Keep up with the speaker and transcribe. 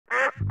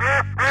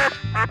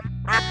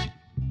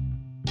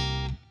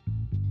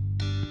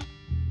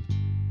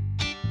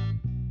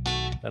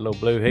That little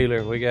blue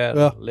heeler we got,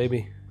 Yeah.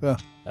 Libby. Yeah.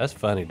 That's a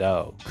funny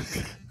dog.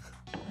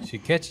 She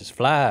catches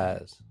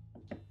flies,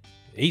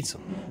 eats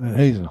them.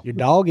 And Your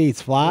dog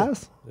eats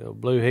flies? Little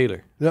blue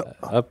heeler. Yep.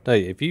 Up there.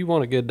 If you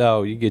want a good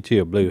dog, you get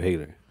you a blue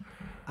heeler.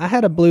 I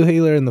had a blue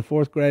heeler in the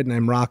 4th grade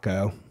named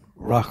Rocco.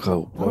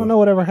 Rocco. I don't know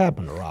whatever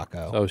happened to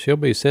Rocco. So she'll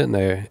be sitting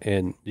there,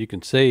 and you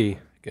can see,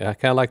 kind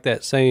of like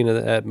that scene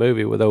of that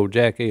movie with old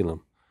Jack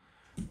Elam.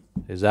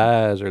 His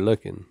eyes are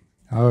looking.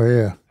 Oh,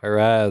 yeah. Her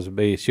eyes will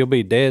be, she'll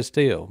be dead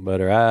still, but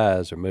her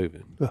eyes are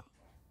moving.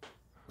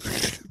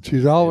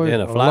 She's always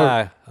And then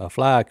a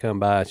fly come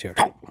by, she'll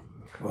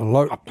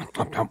alert.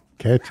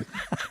 Catch it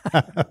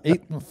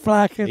Eating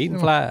fly catching. eating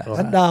flies.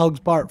 That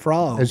dog's part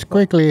frog. as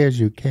quickly as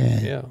you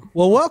can. Yeah.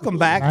 Well, welcome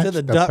back to That's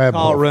the the duck pebble.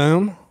 call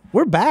room.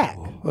 We're back.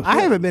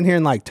 I haven't been here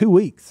in like 2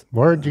 weeks.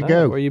 Where'd you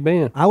Where go? you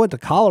been? I went to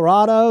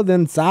Colorado,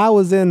 then Si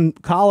was in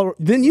Colorado.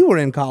 Then you were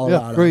in Yeah,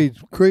 Colorado.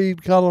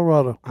 Creed,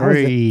 Colorado.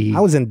 Creed. I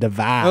was in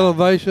Divide.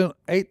 Elevation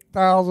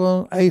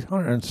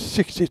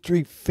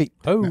 8,863 feet.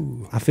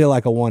 Oh, I feel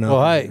like a one-up.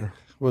 Well, hey,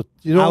 well,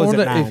 you I don't was want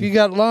at to, 9. if you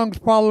got lungs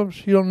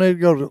problems, you don't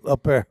need to go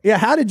up there. Yeah,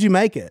 how did you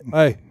make it?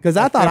 Hey, Because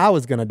I thought I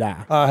was going to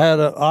die. I had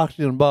an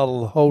oxygen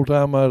bottle the whole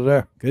time I was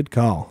there. Good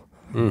call.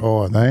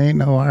 Boy, there ain't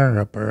no air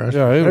up there. That's-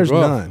 Yeah, it was There's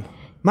rough. none.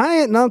 My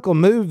aunt and uncle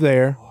moved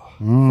there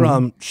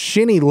from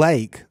Shinny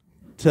Lake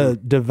to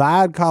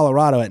Divide,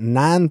 Colorado at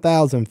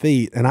 9,000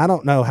 feet, and I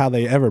don't know how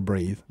they ever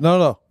breathe.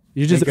 No.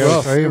 You just It's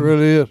rough. It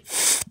really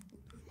is.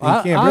 You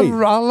can't I breathe.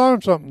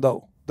 learned something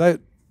though. They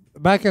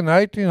back in the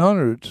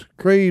 1800s,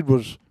 Creed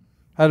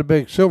had a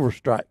big silver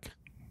strike.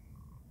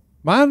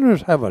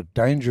 Miners have a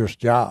dangerous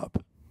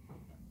job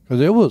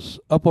because it was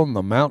up on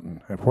the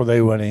mountain where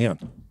they went in.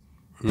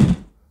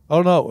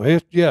 Oh no,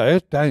 it's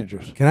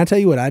dangerous. Can I tell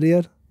you what I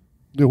did?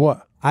 Do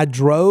what? I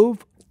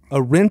drove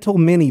a rental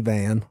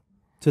minivan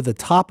to the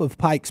top of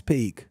Pikes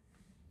Peak,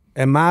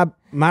 and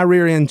my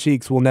rear end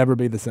cheeks will never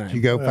be the same.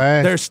 You go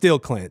fast. They're still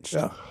clenched.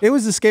 Yeah. It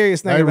was the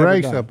scariest thing They I've ever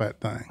race done. up that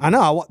thing. I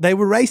know. They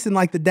were racing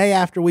like the day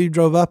after we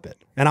drove up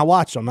it, and I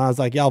watched them. I was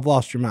like, y'all have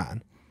lost your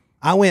mind.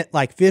 I went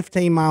like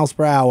 15 miles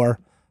per hour,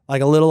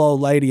 like a little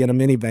old lady in a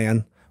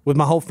minivan with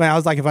my whole family. I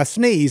was like, if I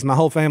sneeze, my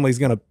whole family's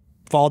going to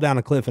fall down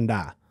a cliff and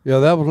die. Yeah,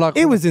 that was like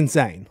It was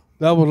insane.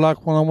 that was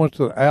like when I went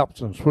to the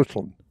Alps in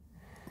Switzerland.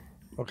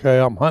 Okay,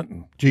 I'm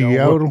hunting. Did you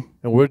yodel?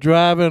 And we're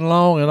driving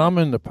along, and I'm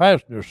in the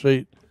passenger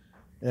seat.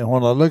 And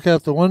when I look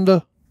out the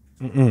window,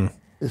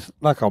 it's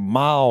like a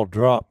mile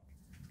drop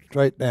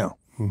straight down.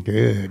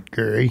 Good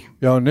grief. You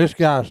know, and this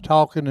guy's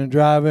talking and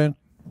driving,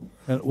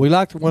 and we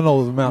like to went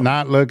over the mountain.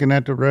 Not looking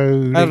at the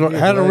road.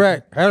 Had a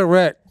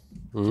wreck.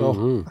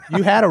 So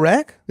You had a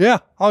wreck? yeah,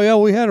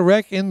 we had a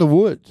wreck in the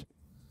woods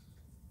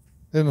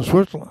in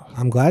Switzerland.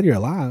 I'm glad you're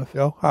alive. You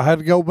know, I had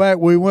to go back.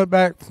 We went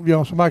back. You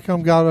know, somebody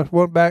come got us.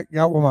 Went back,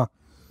 got with my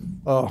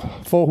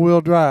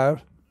 4-wheel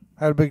drive.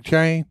 Had a big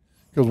chain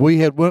because we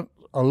had went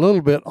a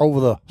little bit over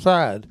the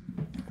side.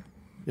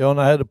 You know,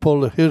 and I had to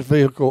pull his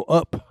vehicle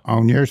up.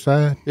 On your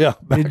side? Yeah,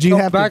 Did you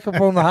have to- back up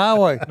on the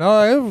highway?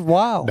 No, it was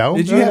wild. Don't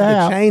Did you get have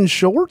out. to change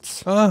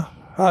shorts? Yeah,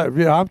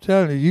 I'm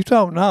telling you, you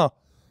don't know.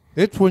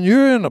 It's when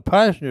you're in the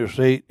passenger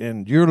seat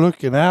and you're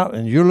looking out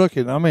and you're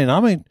looking. I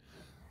mean,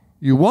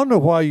 you wonder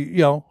why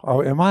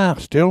am I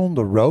still on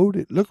the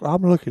road?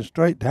 I'm looking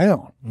straight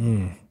down.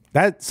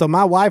 So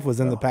my wife was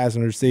in the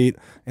passenger seat,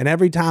 and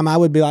every time I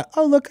would be like,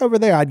 "Oh, look over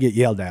there," I'd get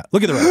yelled at.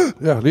 Look at the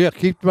road. Yeah,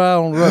 keep your eye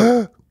on the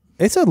road.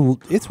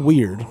 It's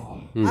weird.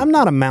 I'm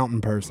not a mountain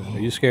person. are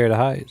you scared of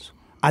heights?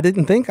 I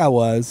didn't think I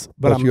was,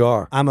 but You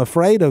are. I'm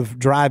afraid of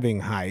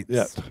driving heights.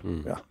 Yeah,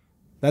 yeah.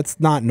 That's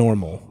not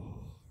normal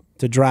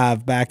to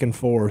drive back and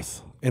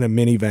forth in a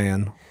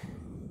minivan.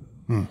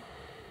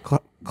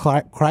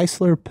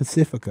 Chrysler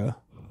Pacifica.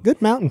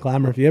 Good mountain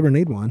climber if you ever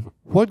need one.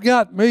 What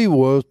got me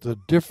was the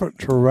different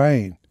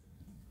terrain.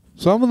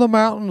 Some of the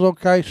mountains,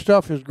 okay,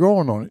 stuff is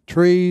growing on it,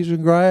 trees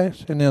and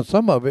grass, and then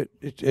some of it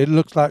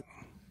looks like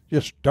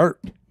just dirt.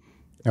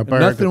 Up And there at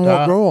nothing the won't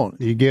top, grow on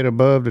it. You get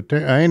above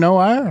the ain't no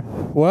air.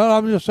 Well,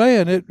 I'm just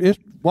saying it's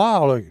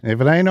wild looking. If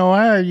it ain't no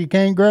air, you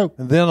can't grow.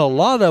 And then a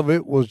lot of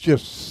it was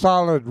just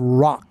solid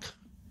rock.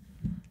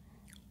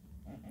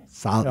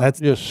 That's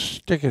Just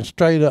sticking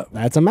straight up.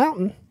 a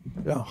mountain.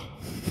 Yeah.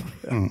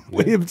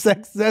 We have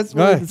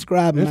successfully Hey,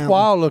 described it's mountain.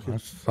 wild looking.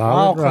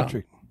 Wild rock.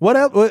 country. What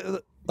else?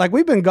 Like,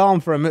 we've been gone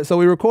for a minute, so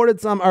we recorded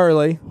some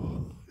early,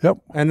 Yep.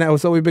 and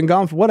so we've been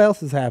gone for. What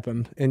else has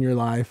happened in your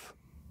life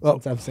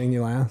since I've seen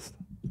you last?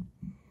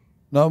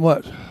 Not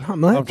much. Not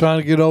much. I'm trying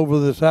to get over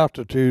this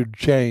altitude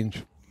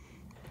change.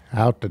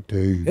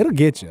 Altitude. It'll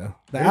get you.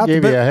 It'll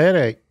give you a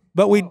headache.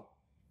 But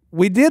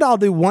we did all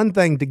do one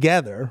thing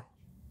together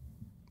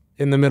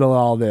in the middle of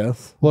all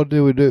this. What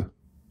do we do?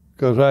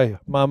 Because, hey,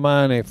 my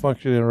mind ain't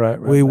functioning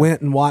right We now.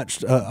 went and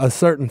watched a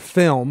certain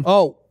film.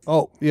 Oh,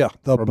 yeah.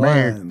 The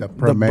Premiere. Blind. The The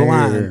premiere.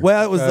 Blind.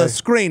 Well, it was a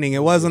screening.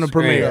 It wasn't a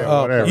premiere.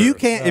 Yeah, whatever. You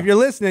can't, if you're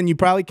listening, you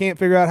probably can't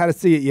figure out how to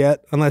see it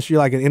yet, unless you're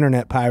like an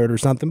internet pirate or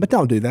something. But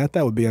don't do that.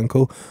 That would be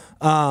uncool.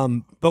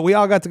 But we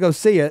all got to go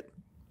see it.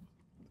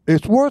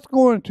 It's worth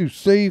going to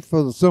see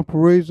for the simple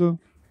reason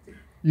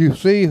You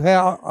see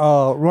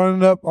how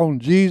running up on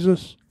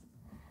Jesus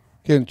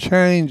can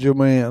change a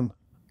man.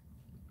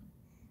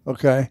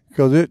 Okay,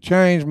 because it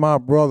changed my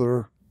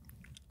brother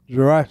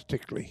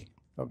drastically.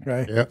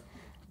 Okay, Yep.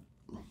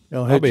 you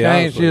know, I'll be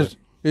honest with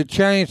it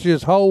changed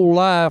his whole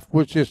life.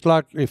 Which is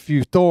like if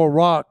you throw a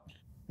rock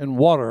in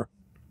water,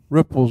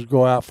 ripples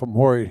go out from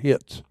where it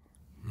hits.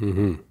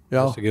 Mm-hmm.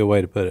 Yeah. That's a good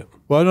way to put it.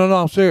 Well, no,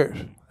 I'm serious.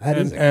 That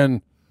is-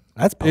 and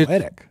That's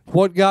poetic.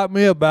 what got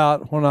me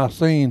about when I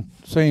seen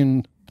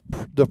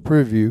the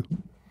preview,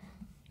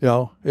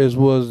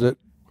 was that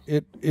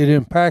it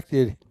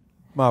impacted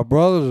my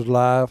brother's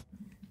life.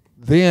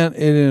 Then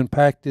it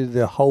impacted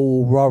the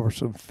whole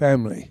Robertson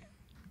family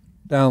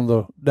down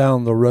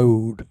the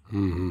road,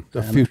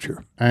 the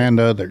future, And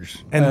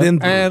others.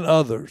 And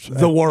others,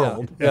 the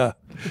world. Yeah.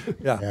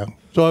 Yeah.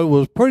 So it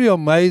was pretty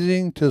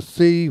amazing to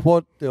see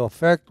what the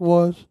effect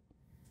was.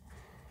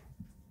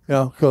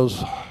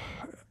 Because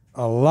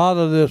a lot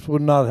of this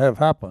would not have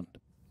happened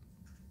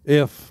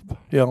if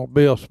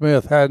Bill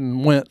Smith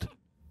hadn't went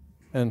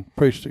and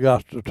preached the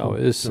gospel to Oh,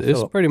 it's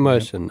Phillip. pretty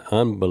much an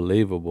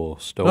unbelievable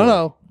story.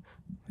 No.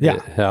 Yeah.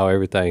 How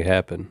everything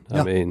happened.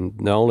 Yeah. I mean,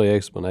 the only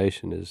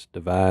explanation is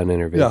divine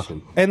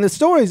intervention. And the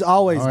story's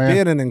always Oh, yeah.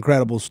 been an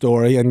incredible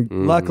story. And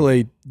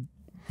luckily,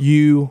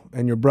 you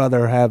and your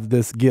brother have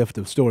this gift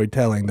of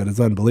storytelling that is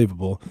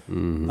unbelievable.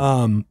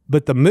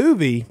 But the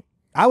movie,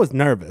 I was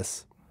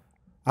nervous.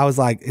 I was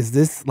like, is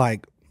this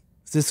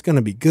going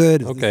to be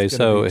good? Is Okay, this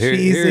gonna so be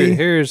cheesy?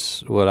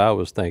 here's what I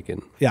was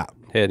thinking. Yeah.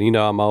 And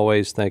I'm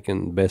always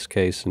thinking best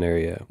case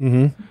scenario.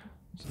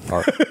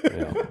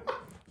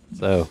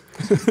 So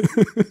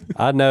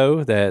I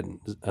know that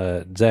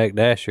Zach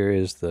Dasher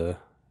is the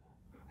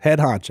Head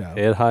honcho.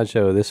 head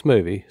honcho of this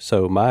movie,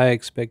 so my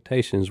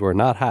expectations were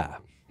not high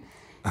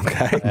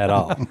Okay. at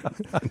all.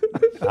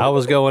 I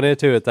was going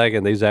into it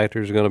thinking these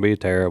actors are going to be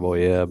terrible.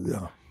 Yeah.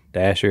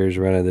 Dasher's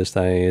running this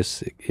thing.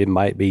 It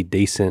might be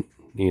decent,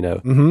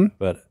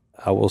 but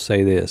I will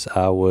say this.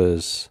 I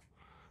won't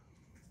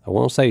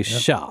say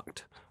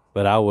shocked,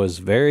 but I was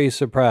very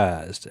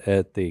surprised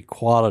at the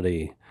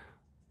quality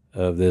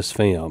of this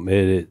film.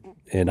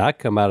 And I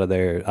come out of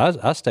there,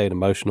 I stayed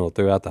emotional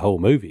throughout the whole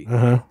movie.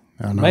 I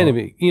know.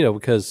 Mainly,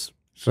 because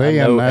See,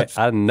 and that's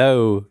I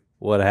know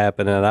what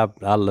happened, and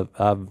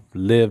I've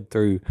lived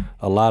through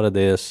a lot of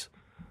this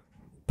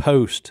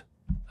post.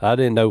 I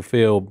didn't know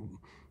Phil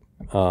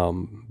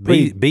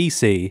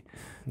BC,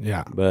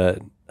 Yeah. but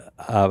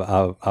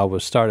I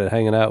was started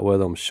hanging out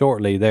with him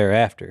shortly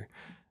thereafter,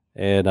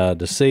 and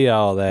to see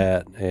all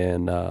that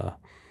and how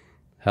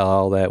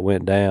all that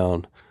went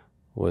down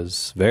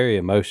was very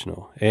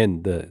emotional,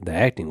 and the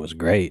acting was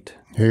great.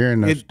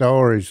 hearing the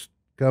stories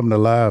come to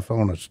life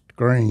on a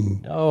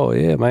screen. Oh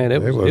yeah, man,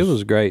 it It was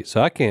was- great.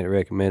 So I can't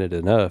recommend it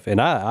enough. And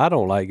I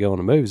don't like going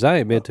to movies. I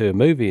ain't been to a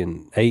movie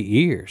in 8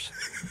 years.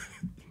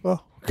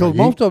 Well, because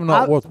most of them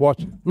not worth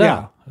watching.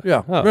 No.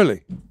 Yeah,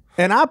 really.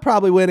 And I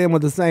probably went in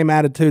with the same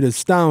attitude as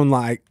Stone,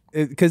 like,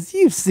 because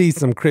you see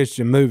some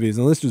Christian movies,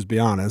 and let's just be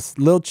honest,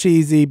 a little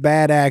cheesy,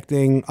 bad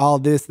acting, all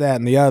this, that,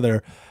 and the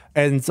other.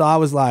 And so I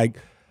was like,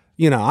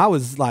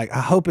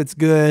 I hope it's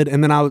good.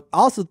 And then I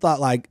also thought,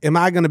 like, am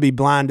I going to be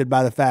blinded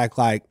by the fact,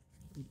 like,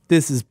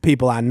 this is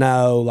people I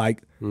know,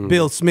 like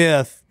Bill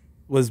Smith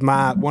was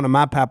one of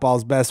my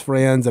papa's best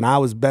friends, and I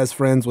was best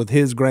friends with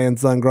his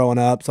grandson growing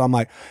up. So I'm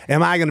like,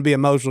 am I going to be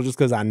emotional just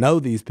because I know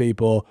these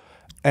people?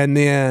 And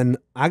then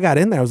I got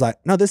in there. I was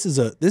like, no, this is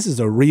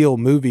a real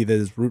movie that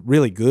is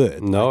really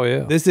good. No,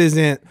 yeah. This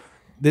isn't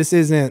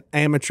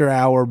amateur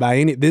hour by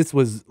any. This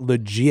was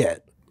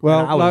legit. Well,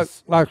 And I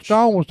like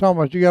Stone was talking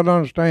about, you got to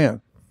understand,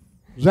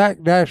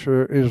 Zach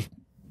Dasher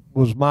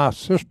was my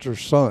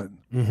sister's son.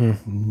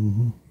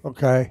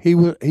 Okay,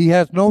 he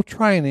has no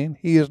training.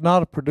 He is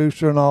not a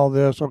producer in all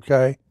this.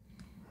 Okay,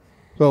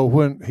 so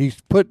when he's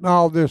putting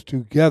all this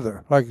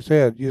together, like I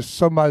said, you're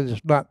somebody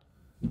that's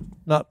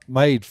not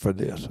made for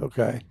this.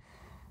 Okay,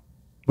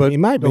 but He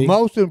might the be.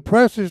 most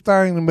impressive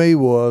thing to me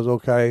was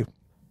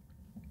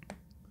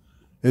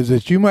is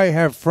that you may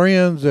have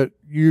friends that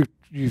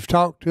you've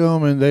talked to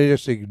them and they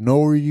just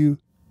ignore you.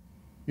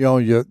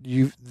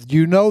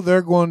 You know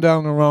they're going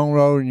down the wrong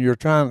road and you're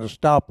trying to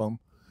stop them,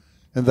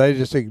 and they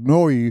just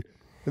ignore you,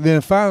 and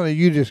then finally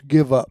you just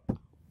give up.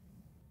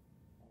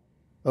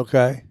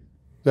 Okay,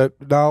 that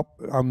no,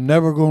 I'm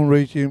never going to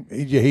reach him.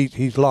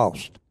 He's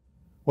lost.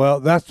 Well,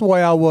 that's the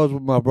way I was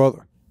with my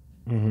brother.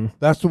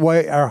 That's the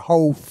way our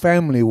whole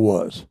family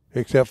was,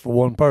 except for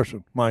one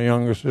person, my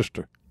younger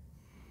sister.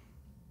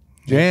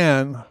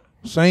 Jan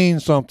seen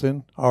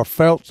something or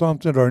felt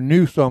something or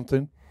knew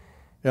something,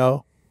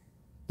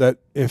 that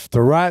if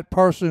the right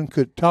person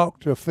could talk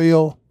to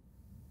Phil,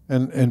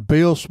 and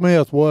Bill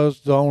Smith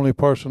was the only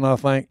person, I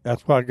think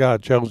that's why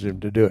God chose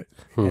him to do it.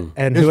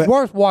 and It's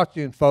worth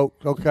watching,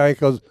 folks, okay?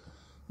 Because,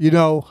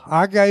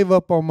 I gave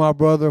up on my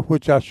brother,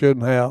 which I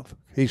shouldn't have.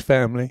 He's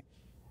family,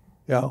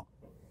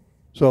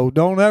 So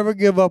don't ever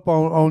give up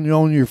on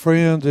your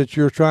friends that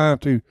you're trying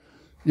to,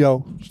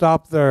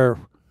 stop their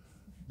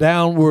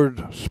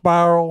downward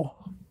spiral.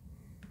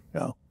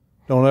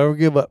 Don't ever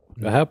give up.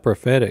 How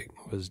prophetic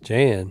was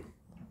Jan.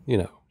 You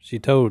know, she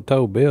told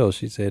Bill.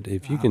 She said,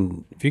 if you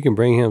can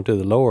bring him to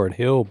the Lord,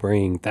 he'll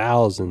bring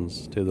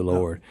thousands to the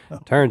Lord.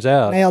 Turns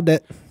out, Nailed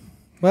it.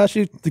 Well,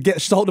 she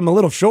sold him a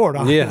little short.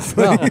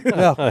 Honestly.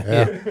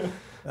 it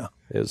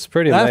was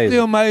pretty That's amazing.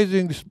 the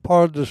amazing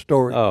part of the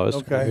story. Oh, it's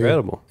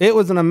incredible. It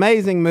was an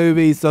amazing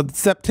movie. So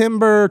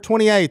September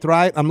 28th,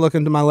 right? I'm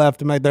looking to my left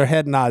to make their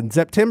head nod.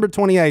 September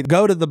 28th.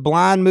 Go to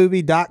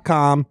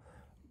theblindmovie.com.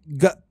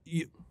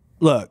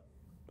 Look,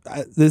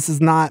 this is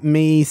not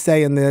me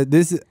saying that.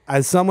 This is,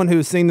 as someone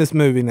who's seen this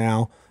movie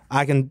now,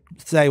 I can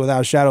say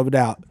without a shadow of a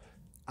doubt,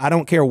 I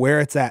don't care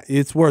where it's at.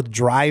 It's worth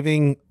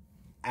driving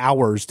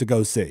hours to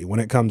go see when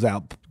it comes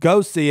out.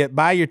 Go see it.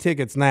 Buy your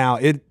tickets now.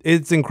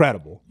 It's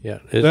incredible. Yeah.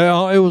 It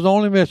was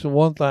only missing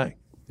one thing.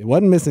 It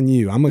wasn't missing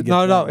you. I'm gonna get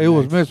No, it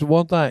was missing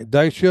one thing.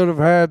 They should have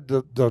had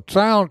the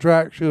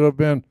soundtrack should have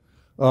been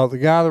the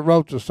guy that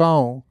wrote the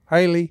song,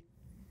 Haley,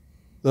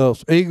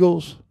 the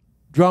Eagles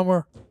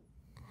drummer.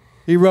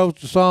 He wrote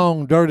the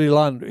song "Dirty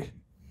Laundry."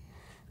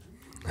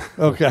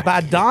 Okay, by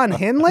Don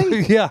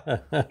Henley. yeah.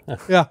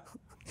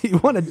 You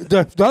wanted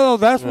No,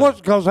 that's what's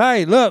because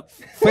hey, look,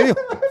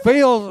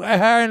 Phil's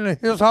had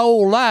his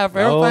whole life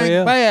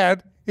everything's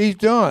bad. He's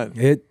done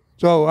it.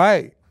 So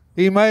hey,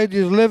 he made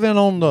his living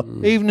on the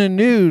evening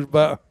news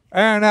by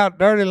airing out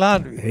dirty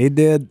laundry. He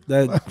did.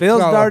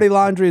 Phil's dirty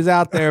laundry is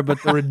out there, but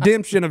the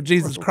redemption of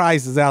Jesus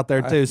Christ is out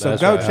there too. So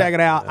go check it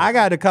out. I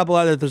got a couple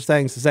other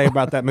things to say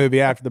about that movie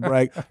after the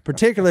break,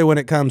 particularly when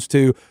it comes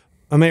to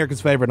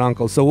America's Favorite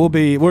Uncle. So we're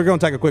going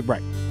to take a quick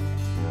break.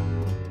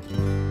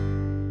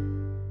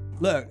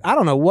 Look, I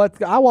don't know what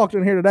I walked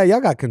in here today. Y'all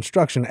got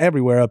construction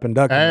everywhere up in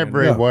Duck.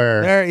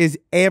 Everywhere. There is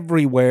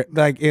everywhere,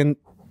 like in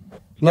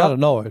A lot of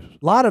noise.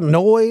 A lot of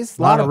noise.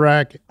 A lot of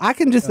racket. I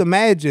can just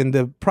imagine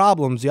the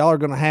problems y'all are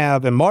going to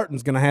have, and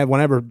Martin's going to have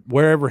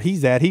wherever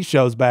he's at, he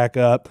shows back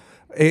up.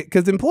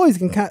 Because employees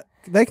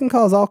can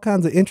cause all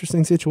kinds of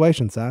interesting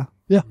situations, Si.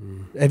 Yeah.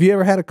 Have you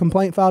ever had a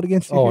complaint filed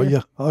against you? Oh, here?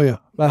 yeah. Oh, yeah.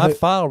 About I who?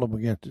 filed them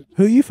against it.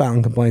 Who you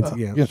filing complaints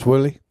against? Against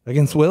Willie.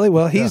 Against Willie?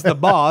 Well, he's the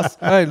boss.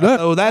 Hey, look.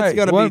 So that's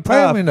going to be wasn't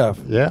paying tough. me enough.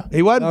 Yeah.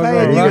 He wasn't Oh,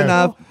 paying you right.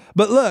 enough.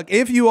 But look,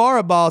 if you are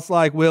a boss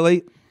like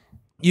Willie,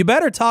 you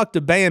better talk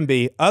to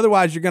Bambi.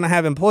 Otherwise, you're going to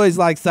have employees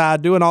like Si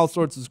doing all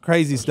sorts of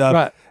crazy stuff.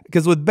 Right.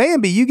 Because with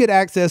Bambi, you get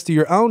access to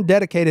your own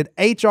dedicated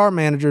HR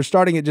manager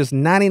starting at just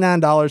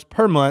 $99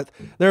 per month.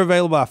 They're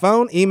available by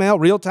phone, email,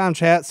 real-time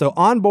chat, so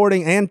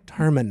onboarding and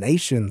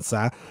termination,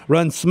 Si,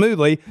 run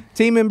smoothly.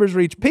 Team members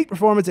reach peak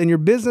performance, and your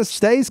business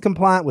stays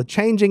compliant with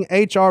changing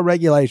HR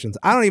regulations.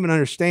 I don't even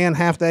understand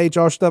half the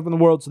HR stuff in the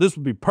world, so this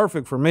would be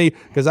perfect for me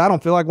because I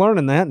don't feel like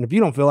learning that. And if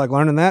you don't feel like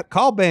learning that,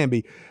 call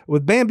Bambi.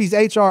 With Bambi's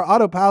HR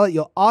Autopilot,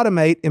 you'll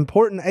automate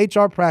important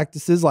HR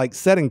practices like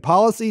setting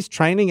policies,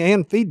 training,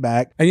 and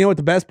feedback. And you know what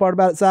the best part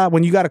about it, Si?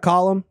 When you got to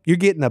call them, you're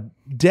getting a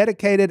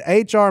dedicated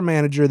HR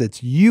manager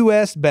that's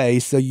U.S.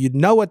 based, so you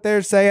know what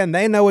they're saying,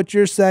 they know what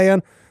you're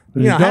saying.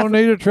 You don't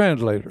need a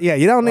translator. Yeah,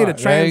 you don't need a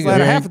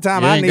translator. Half the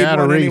time I need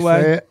one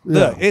anyway. Reset.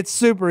 Look, it's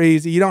super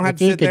easy. You don't have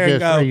to you sit could there and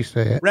just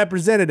go, reset.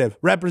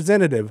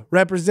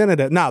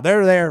 representative. No,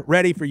 they're there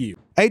ready for you.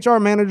 HR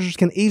managers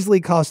can easily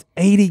cost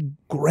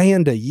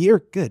 $80,000 a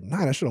year. Good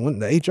night. I should have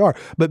went into HR.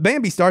 But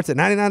Bambi starts at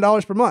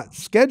 $99 per month.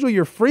 Schedule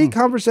your free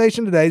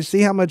conversation today to see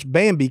how much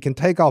Bambi can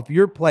take off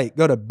your plate.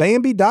 Go to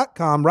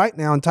Bambi.com right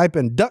now and type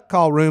in Duck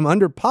Call Room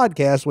under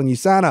podcast when you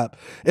sign up.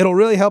 It'll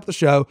really help the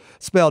show.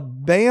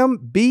 Spelled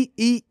BAM,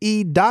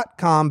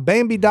 BEE.com,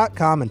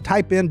 Bambi.com, and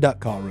type in Duck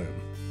Call Room.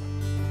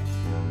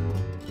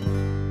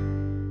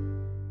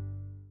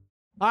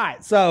 All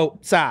right, so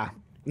Si,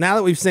 now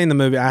that we've seen the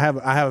movie, I have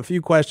a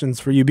few questions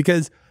for you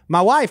because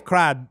my wife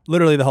cried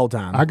literally the whole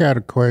time. I got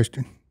a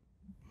question.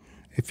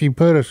 If you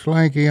put a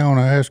slinky on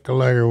an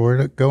escalator, would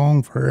it go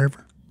on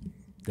forever?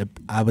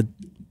 I would.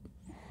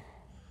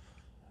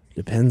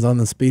 Depends on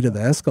the speed of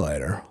the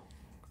escalator.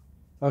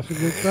 That's a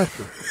good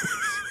question.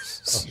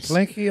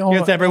 Slinky on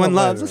Yes, the everyone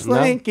loves a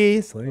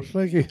elevator. slinky.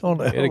 Slinky on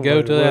the Gotta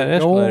go to that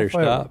escalator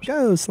stop.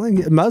 Go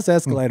slinky. Most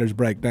escalators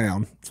break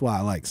down. That's why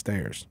I like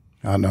stairs.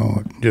 I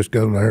know. Just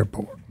go to the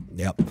airport.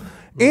 Yep.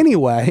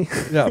 Anyway,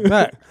 Yeah,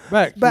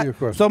 back to your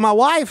question. so my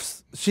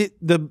wife's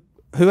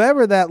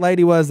whoever that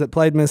lady was that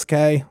played Miss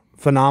K,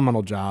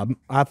 phenomenal job.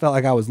 I felt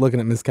like I was looking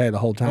at Miss K the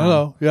whole time.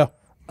 Hello, yeah.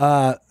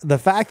 The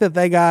fact that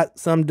they got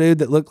some dude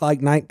that looked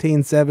like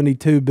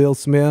 1972 Bill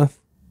Smith.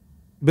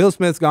 Bill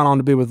Smith's gone on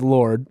to be with the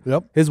Lord.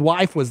 Yep. His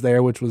wife was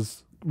there, which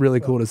was really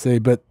cool to see.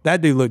 But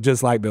that dude looked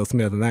just like Bill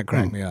Smith, and that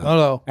cracked me up.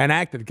 Hello. And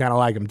acted kind of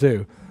like him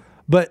too.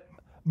 But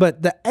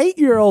the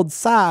 8-year-old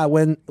Si,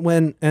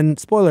 when and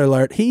spoiler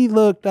alert, he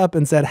looked up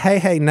and said,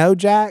 "Hey, no,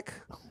 Jack.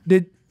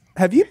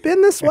 Have you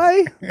been this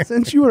way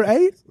since you were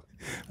 8?"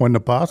 When the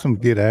possums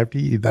get after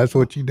you, that's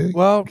what you do.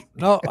 Well,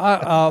 no,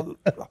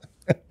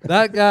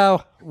 that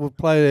guy would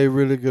play a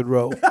really good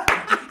role.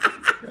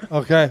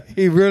 Okay,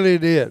 he really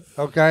did.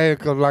 Okay,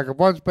 because like a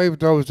bunch of people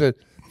told me, said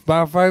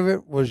my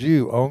favorite was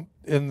you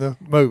in the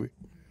movie.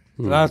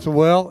 And I said,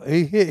 well,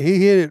 he hit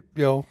it,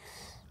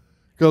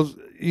 because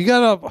you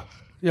gotta,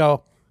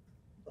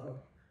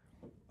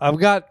 I've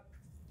got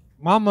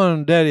Mama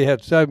and Daddy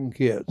had 7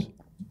 kids.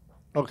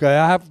 Okay,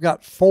 I have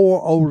got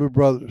 4 older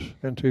brothers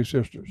and 2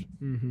 sisters.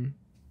 Mm-hmm.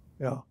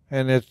 Yeah,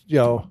 and it's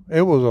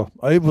it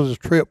was a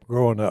trip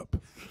growing up.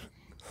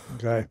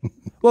 Okay.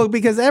 Well,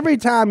 because every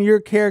time your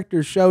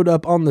character showed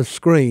up on the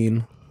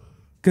screen,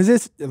 because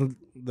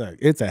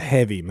it's a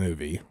heavy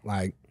movie.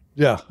 Like,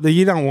 Yeah.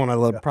 you don't want to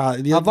look.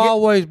 Probably, I've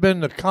always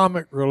been the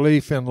comic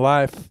relief in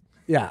life.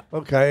 yeah.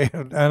 Okay,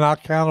 and I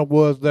kind of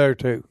was there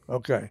too.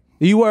 Okay.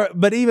 You were,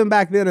 but even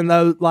back then in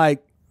those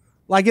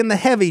like in the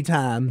heavy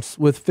times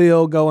with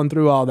Phil going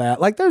through all that,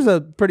 like there's a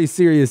pretty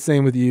serious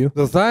scene with you.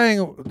 The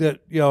thing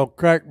that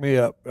cracked me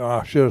up,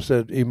 I should have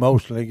said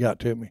emotionally got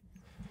to me.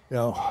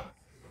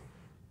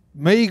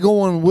 Me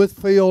going with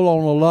Phil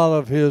on a lot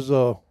of his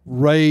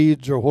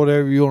raids or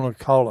whatever you want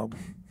to call them.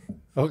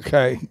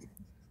 Okay,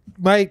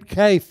 made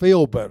Kay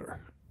feel better,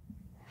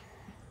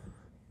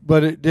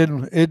 but it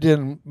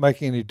didn't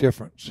make any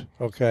difference.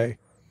 Okay,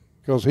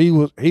 because he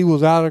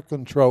was out of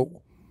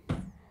control.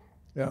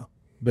 Yeah.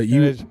 But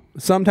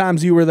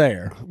sometimes you were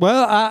there.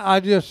 Well, I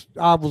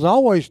was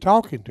always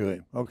talking to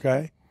him,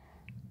 okay?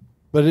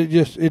 But it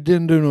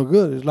didn't do no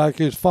good. It's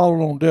like it's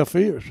falling on deaf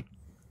ears.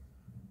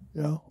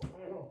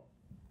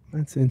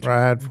 That's interesting.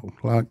 Prideful,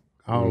 like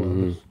all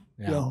of us.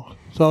 Yeah.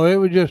 So it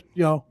was just,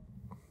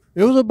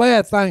 it was a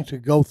bad thing to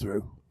go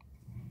through.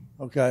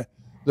 Okay.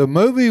 The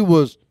movie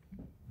was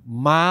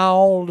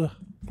mild,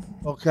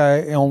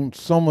 okay, on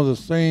some of the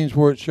scenes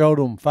where it showed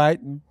them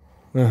fighting.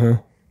 Uh-huh.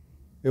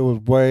 It was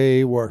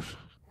way worse.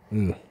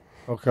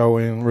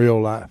 Okay, in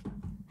real life.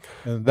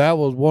 And that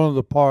was one of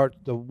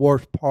the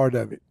worst part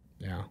of it.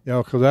 Yeah.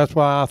 Because that's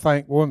why I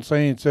think one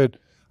scene said,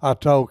 I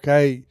told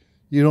Kay,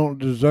 you don't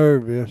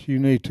deserve this. You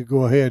need to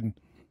go ahead and,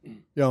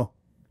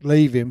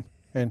 leave him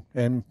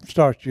and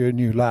start your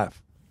new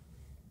life.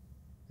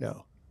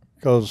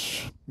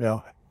 Because,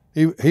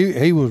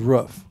 he was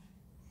rough.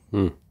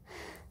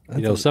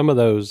 Some of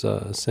those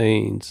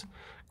scenes,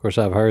 of course,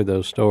 I've heard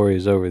those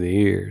stories over the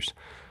years.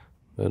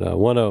 But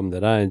one of them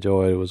that I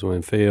enjoyed was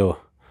when Phil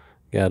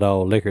got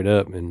all liquored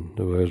up and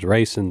was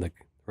racing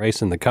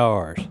the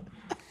cars.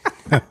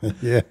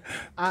 Yeah.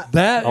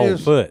 That on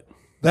is foot.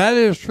 That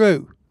is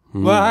true.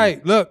 Well,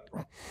 hey, look,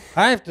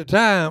 half the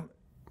time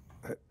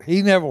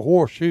he never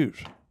wore shoes.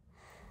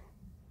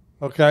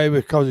 Okay,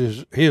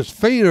 because his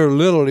feet are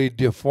literally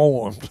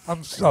deformed.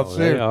 I'm serious.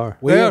 They are.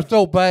 They're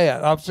so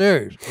bad. I'm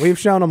serious. We've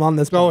shown them on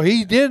this. So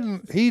he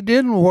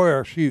didn't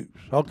wear shoes.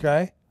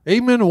 Okay,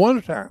 even in the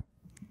wintertime.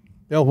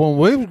 When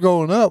we was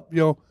growing up,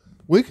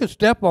 we could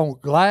step on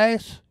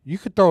glass. You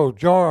could throw a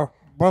jar,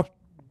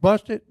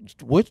 bust it.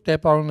 We'd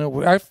step on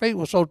it. Our feet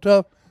were so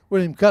tough, we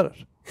didn't even cut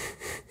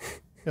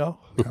us.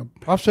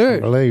 I'm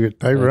serious. Believe it.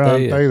 They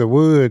run through the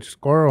woods,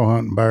 squirrel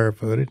hunting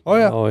barefooted. Oh,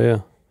 yeah. Oh, yeah.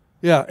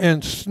 Yeah,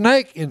 in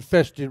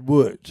snake-infested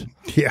woods.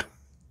 Yeah.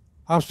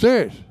 I'm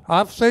serious.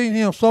 I've seen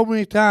him so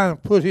many times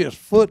put his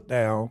foot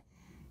down,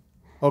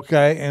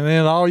 okay, and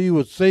then all you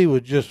would see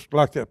was just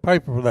like that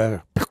paper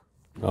there.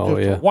 Oh,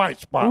 just yeah. a white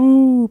spot.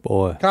 Ooh,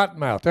 boy.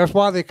 Cottonmouth. That's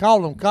why they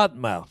call them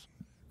cottonmouths.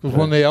 Because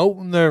when they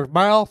open their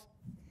mouth,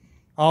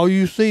 all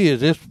you see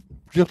is this,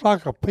 just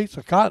like a piece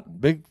of cotton,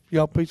 big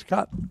piece of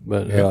cotton.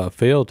 But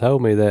Phil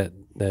told me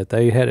that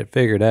they had it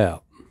figured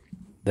out,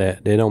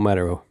 that it don't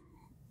matter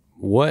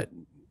what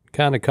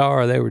kind of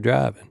car they were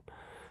driving,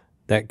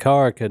 that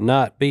car could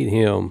not beat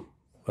him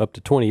up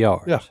to 20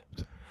 yards. Yeah.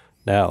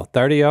 Now,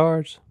 30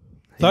 yards,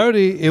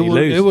 30,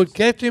 it would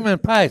catch him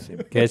and pass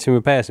him. catch him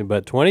and pass him.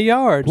 But 20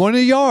 yards,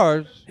 20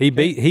 yards.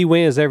 he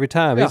wins every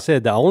time. Yeah. He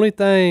said the only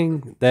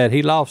thing that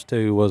he lost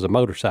to was a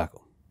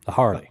motorcycle, a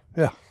Harley.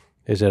 Yeah.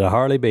 He said a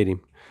Harley beat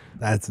him,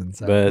 That's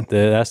insane. but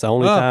that's the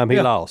only time he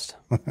lost.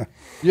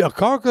 Yeah, a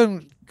car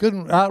couldn't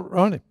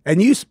outrun him.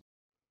 And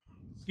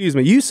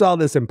you saw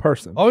this in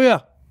person. Oh, yeah.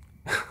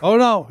 Oh,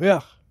 no,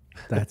 yeah.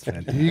 That's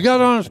fantastic. You got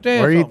to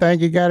understand Where do you something.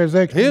 think he got his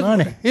extra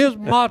money? His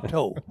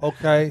motto,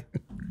 okay,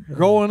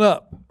 growing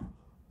up,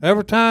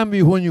 every time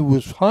when you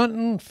was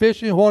hunting,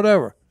 fishing,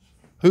 whatever,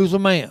 who's a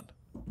man?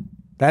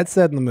 That's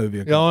said in the movie.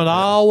 And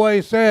I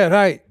always said,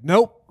 hey,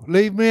 nope,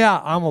 leave me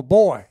out. I'm a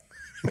boy.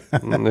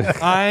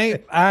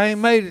 I ain't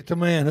made it to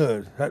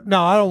manhood.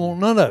 No, I don't want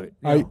none of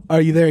it.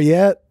 Are you there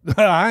yet?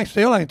 I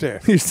still ain't there.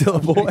 You're still a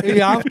boy.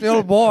 Yeah, I'm still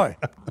a boy.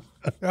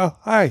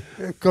 Hey,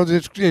 because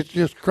it's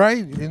just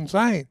crazy,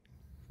 insane.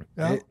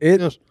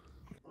 Just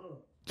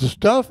the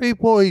stuff he's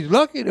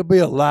lucky to be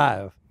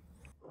alive.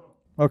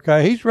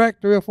 Okay, he's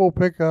wrecked 3 or 4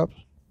 pickups,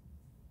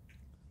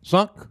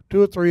 sunk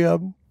 2 or 3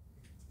 of them.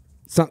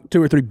 Sunk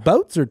 2 or 3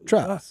 boats or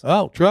trucks?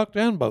 Oh, trucks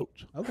and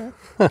boats. Okay.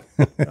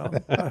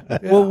 Yeah.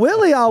 Well,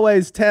 Willie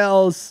always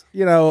tells,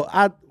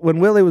 when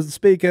Willie was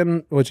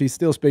speaking, which he's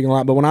still speaking a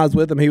lot, but when I was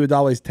with him, he would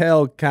always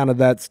tell kind of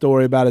that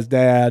story about his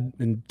dad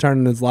and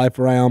turning his life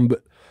around.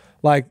 But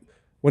like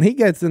when he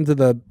gets into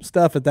the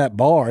stuff at that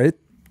bar, it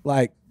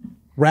like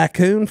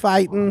raccoon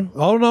fighting.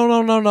 Oh,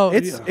 no.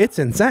 It's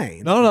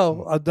insane.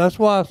 No. That's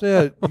why I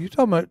said, you're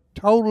talking about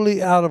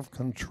totally out of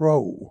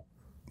control.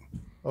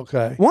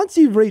 Okay. Once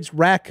you've reached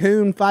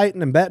raccoon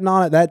fighting and betting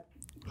on it,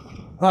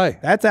 Hey.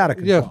 that's out of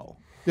control.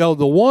 You know,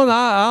 the one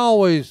I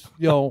always,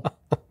 you know,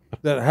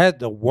 that had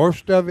the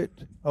worst of it,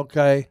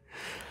 okay,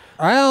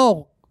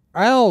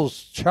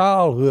 Al's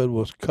childhood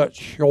was cut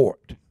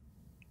short.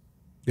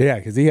 Yeah,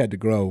 because he had to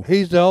grow.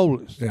 He's the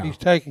oldest. Yeah. He's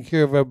taking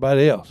care of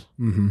everybody else.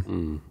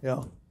 Mm-hmm.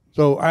 Yeah.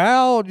 So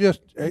Al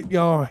just, you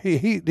know,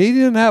 he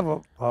didn't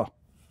have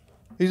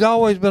he's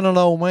always been an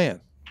old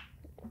man.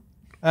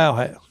 Al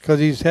has, because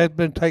he's had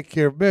been taking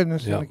care of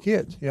business and the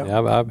kids. Yeah.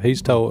 Yeah,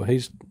 he's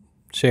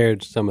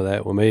shared some of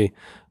that with me.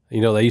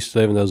 You know, they used to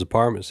live in those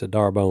apartments at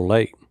Darbone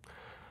Lake,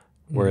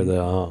 where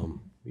the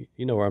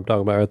you know where I'm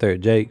talking about, right there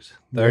at Jake's,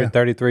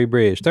 33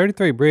 Bridge.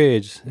 33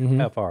 Bridge,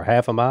 how far?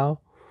 Half a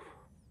mile?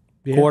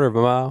 Quarter of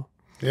a mile?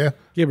 Yeah.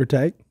 Give or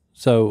take.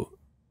 So,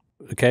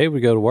 okay, we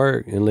go to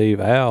work and leave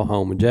Al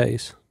home with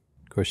Jace.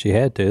 Of course, she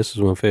had to. This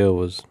is when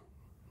Phil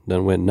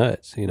went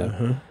nuts, you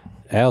know.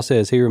 Al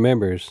says he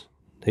remembers.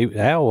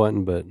 Al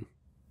wasn't but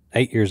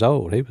 8 years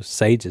old. He was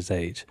Sage's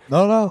age.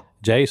 No.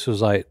 Jace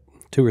was like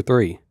 2 or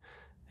 3.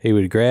 He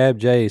would grab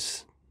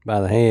Jace by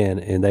the hand,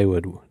 and they'd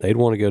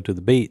want to go to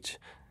the beach.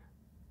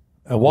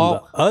 And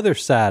walk. On the other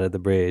side of the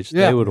bridge,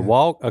 Yeah. they would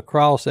walk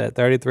across that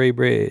 33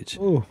 Bridge.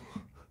 Ooh.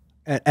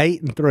 At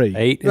 8 and 3.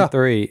 8 and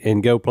 3,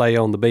 and go play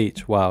on the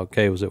beach while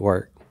Kay was at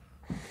work.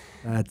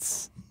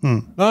 That's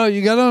No,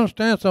 you got to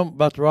understand something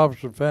about the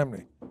Robertson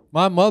family.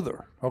 My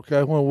mother,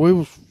 okay, when we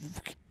was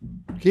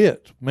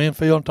kids, me and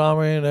Phil and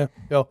Tommy and you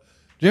know,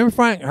 Jimmy,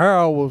 Frank, and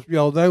Harold was, you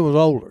know, they was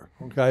older,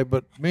 okay,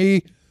 but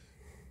me,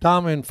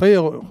 Tommy, and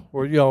Phil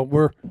were, you know,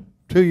 we're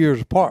 2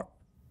 years apart,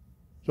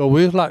 so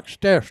we was like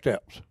stair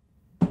steps.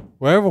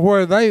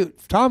 Where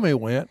Tommy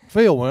went,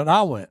 Phil went,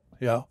 I went,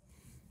 yeah.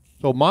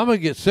 So Mama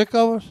gets sick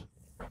of us.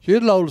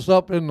 She'd load us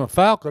up in the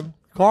Falcon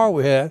car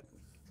we had,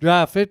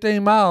 drive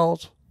 15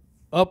 miles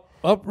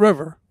up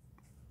river,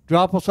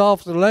 drop us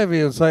off the levee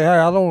and say, hey,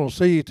 I don't want to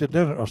see you till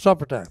dinner or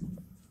supper time.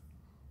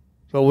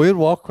 So we'd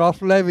walk across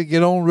the levee,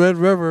 get on Red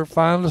River,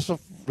 find us a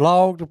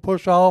log to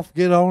push off,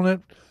 get on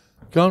it,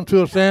 come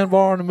to a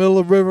sandbar in the middle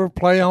of the river,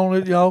 play on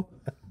it, you know.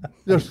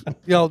 Just,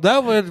 you know,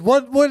 that was,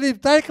 what did he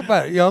think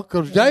about it, you know,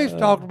 because Jay's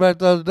talked about it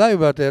the other day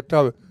about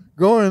that.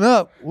 Growing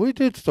up, we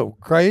did some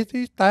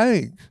crazy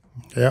things.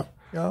 Yeah.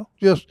 You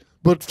know,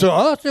 but to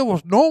us, it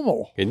was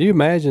normal. Can you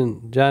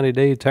imagine Johnny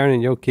D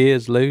turning your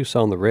kids loose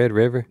on the Red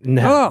River?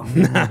 no.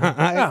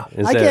 Yeah.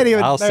 And I said, can't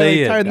even I'll barely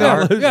see it. turn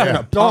them loose.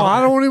 Yeah. So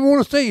I don't even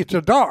want to see you till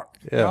dark.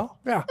 Yeah.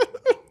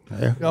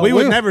 Yeah. We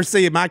would never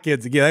see my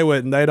kids again. They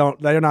wouldn't.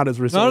 They're not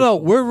as resourceful. No,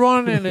 we're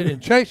running and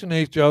chasing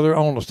each other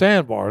on the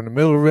sandbar in the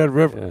middle of Red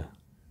River. Yeah.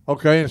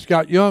 Okay, and it's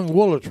got young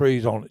willow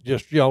trees on it,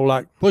 just, you know,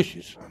 like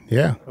bushes,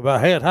 Yeah. about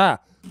head high.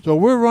 So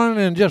we're running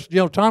and just, you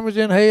know, Tommy's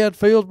in head,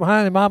 Phil's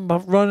behind him, I'm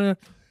running,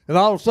 and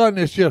all of a sudden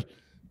it's just,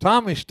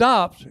 Tommy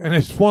stops, and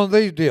it's one of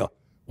these deals.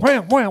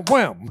 Wham, wham,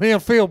 wham. Me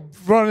and Phil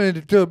running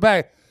into the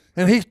back,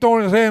 and he's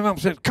throwing his hand up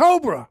and said,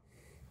 Cobra.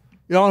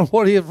 You know, and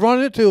what he was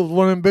running into was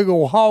one of them big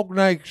old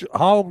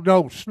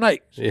hog-nosed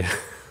snakes. Yeah.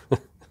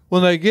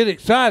 When they get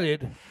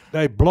excited,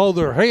 they blow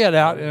their head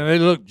out, and they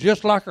look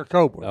just like a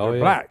cobra. Oh, They're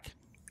yeah. black.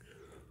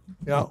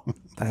 You know,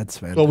 That's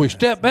fantastic. so we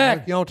stepped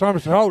back. You know, Tommy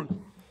said, hold it.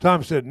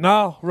 Tommy said,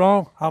 no,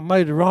 wrong. I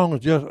made it wrong.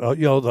 It's just,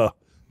 you know, the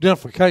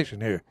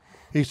identification here.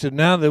 He said,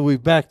 now that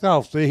we've backed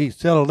off, see, he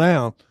settled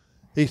down.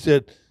 He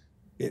said,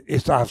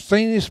 I've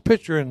seen this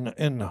picture in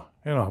the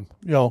you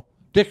know,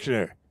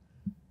 dictionary.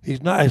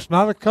 It's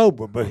not a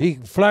cobra, but he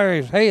can flare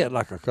his head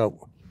like a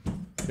cobra.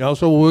 You know,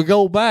 so we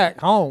go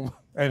back home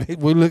and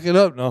we look it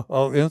up in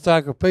the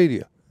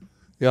encyclopedia.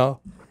 You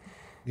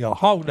know,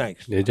 hog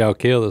snakes. Did y'all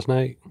kill the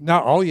snake?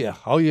 No, we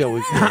killed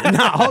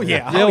it.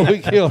 Yeah, we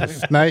killed it.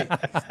 Snake.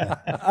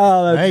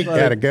 Oh, Snake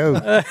gotta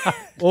go.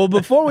 Well,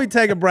 before we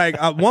take a break,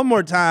 one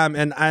more time,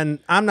 and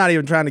I'm not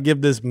even trying to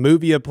give this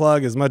movie a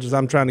plug as much as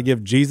I'm trying to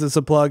give Jesus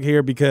a plug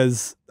here,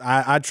 because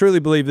I truly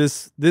believe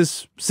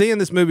seeing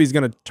this movie is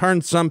going to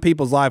turn some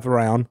people's life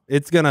around.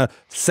 It's going to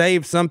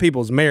save some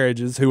people's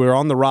marriages who are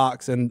on the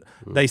rocks, and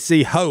they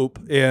see hope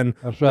in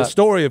That's the right.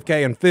 story of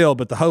Kay and Phil,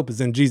 but the hope is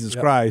in Jesus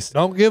Christ.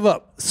 Don't give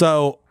up.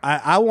 So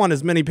I want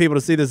as many people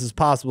to see this as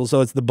possible.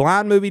 So it's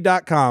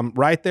theblindmovie.com.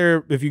 Right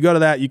there, if you go to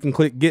that, you can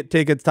click Get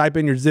Tickets, type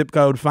in your zip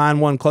code,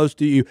 find one close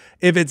to you.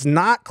 If it's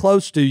not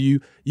close to you,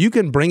 you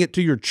can bring it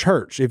to your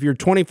church. If you're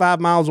 25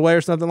 miles away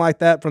or something like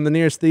that from the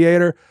nearest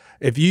theater,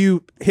 if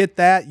you hit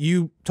that,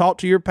 you talk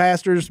to your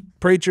pastors,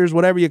 preachers,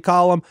 whatever you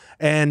call them,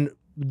 and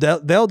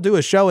they'll do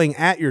a showing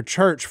at your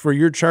church for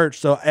your church.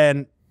 So,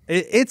 and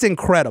it's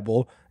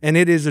incredible. And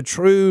it is a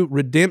true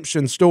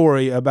redemption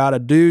story about a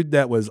dude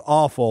that was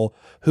awful,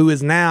 who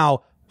is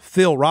now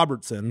Phil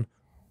Robertson,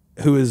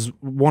 who is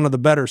one of the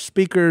better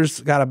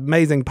speakers, got an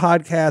amazing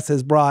podcast,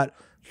 has brought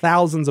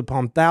thousands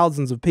upon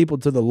thousands of people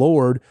to the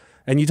Lord.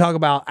 And you talk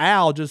about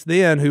Al just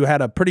then, who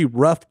had a pretty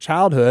rough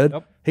childhood.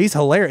 Yep. He's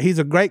hilarious. He's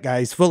a great guy.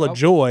 He's full of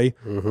joy.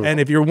 Mm-hmm. And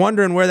if you're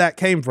wondering where that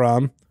came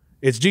from,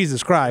 it's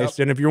Jesus Christ.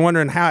 Yep. And if you're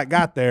wondering how it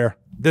got there,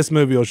 this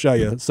movie will show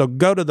you. So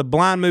go to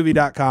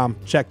theblindmovie.com.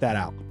 Check that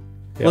out.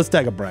 Yep. Let's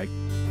take a break.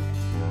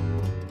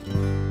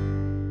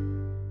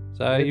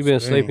 So you been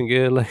sleeping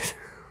good lately?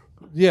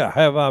 Yeah,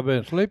 have I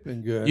been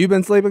sleeping good? You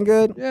been sleeping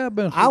good? Yeah, I've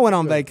been I went sleeping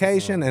on good.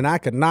 vacation and I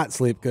could not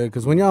sleep good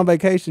because when you're on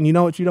vacation, you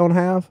know what you don't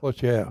have?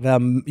 What you have?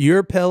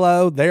 Your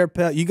pillow, their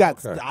pillow. You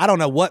got. I don't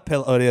know what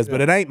pillow it is,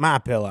 but it ain't my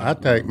pillow. I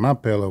take my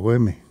pillow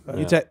with me.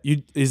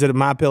 Is it a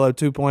My Pillow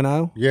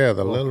 2.0? Yeah,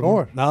 the little Of one.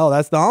 course. No,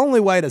 that's the only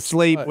way to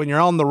sleep when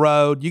you're on the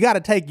road. You got to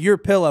take your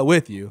pillow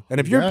with you, and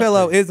if your got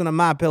pillow to. isn't a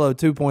My Pillow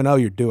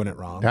 2.0, you're doing it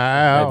wrong.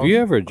 Have you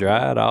ever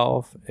dried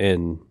off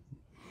and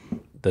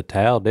the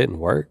towel didn't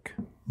work?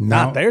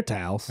 Not their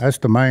towels. That's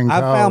the main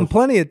I've cause. found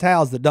plenty of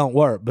towels that don't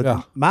work,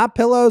 but my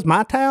pillows,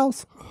 my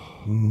towels.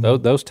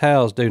 Those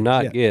towels do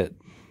not get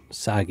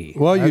soggy.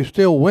 Well, you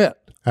still wet.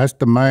 That's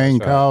the main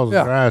cause Yeah.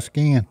 of dry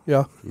skin.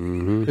 Yeah,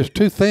 it's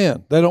too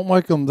thin. They don't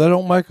make them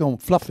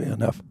fluffy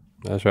enough.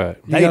 That's right.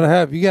 You gotta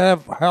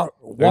have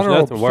water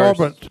nothing worse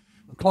absorbent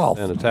cloth.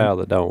 And a towel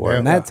that don't work.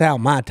 And that's how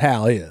my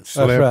towel is.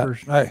 Slippers.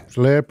 Hey,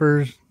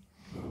 Slippers.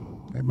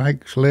 They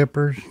make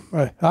slippers.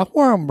 hey, I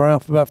wear them around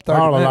for about 30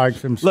 All I minutes.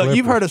 like them slippers. Look,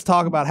 you've heard us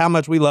talk about how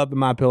much we love the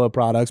My Pillow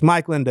products.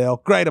 Mike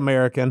Lindell, great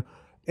American.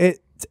 It's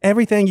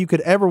everything you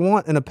could ever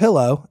want in a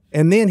pillow.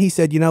 And then he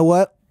said, you know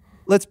what?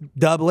 Let's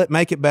double it,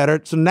 make it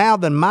better. So now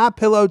the My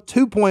Pillow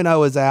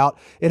 2.0 is out.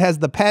 It has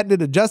the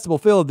patented adjustable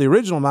feel of the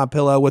original My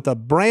Pillow with a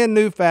brand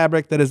new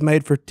fabric that is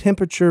made for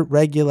temperature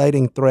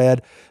regulating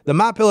thread. The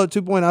My Pillow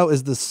 2.0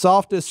 is the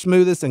softest,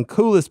 smoothest, and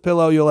coolest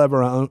pillow you'll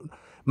ever own.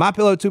 My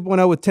Pillow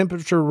 2.0 with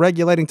temperature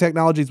regulating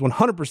technology is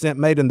 100%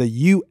 made in the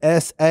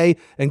USA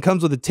and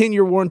comes with a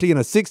 10-year warranty and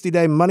a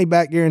 60-day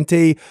money-back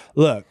guarantee.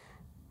 Look,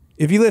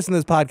 if you listen to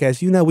this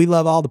podcast, you know we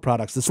love all the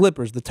products, the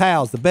slippers, the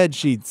towels, the bed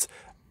sheets.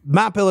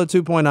 My Pillow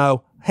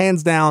 2.0,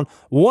 hands down,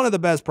 one of the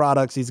best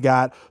products he's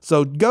got.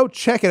 So go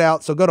check it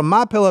out. So go to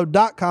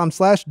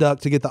mypillow.com/duck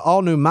to get the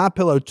all-new My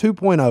Pillow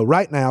 2.0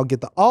 right now. Get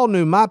the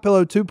all-new My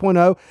Pillow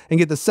 2.0 and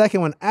get the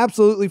second one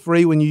absolutely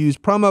free when you use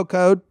promo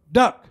code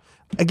Duck.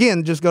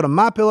 Again, just go to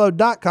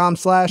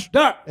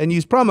mypillow.com/duck and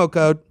use promo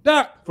code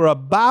Duck. for a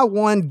buy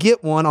one,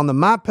 get one on the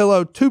My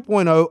Pillow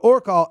 2.0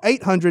 or call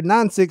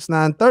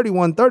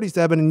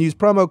 800-969-3137 and use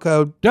promo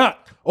code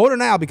Duck. Order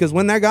now because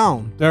when they're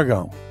gone. They're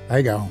gone.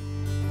 They go.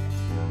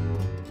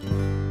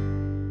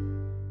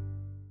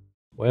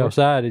 Well,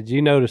 Si, did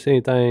you notice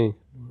anything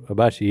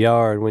about your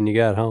yard when you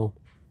got home?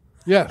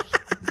 Yes,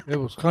 it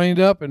was cleaned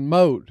up and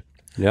mowed.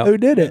 Yep. Who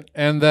did it?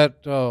 And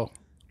that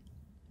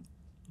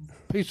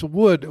piece of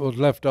wood that was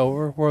left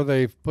over where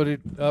they put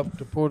it up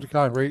to pour the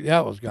concrete,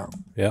 that was gone.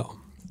 Yep.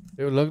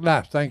 It would look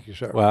nice. Thank you,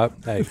 sir. Well,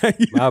 hey,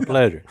 my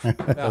pleasure.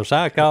 So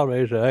Si called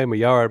me. He said, "Hey, I'm a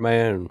yard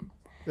man." And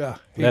Yeah,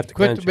 he Left the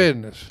quit the country.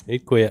 business. he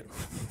quit.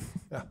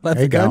 Left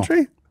They the gone.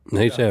 country? And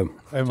he said,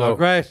 And So- my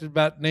grass is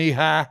about knee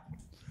high.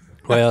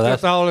 "Well,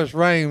 That's that's all this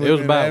rain. it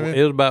was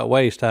about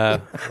waist high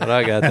when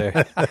I got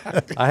there.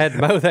 I had to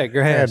mow that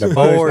grass to push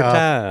 4 off.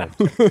 times.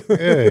 Good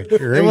It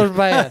grief. was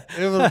bad.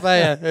 It was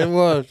bad. It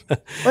was.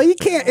 Well, you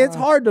can't. It's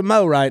hard to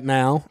mow right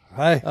now.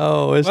 Hey,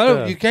 Oh, it's well,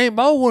 tough. you can't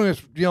mow when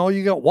it's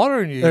you got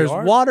water in your There's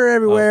yard. water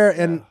everywhere,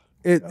 and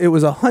it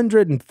was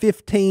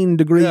 115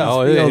 degrees.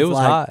 Oh, feels it was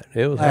like hot.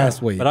 It was last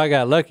hot. week. But I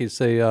got lucky to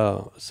see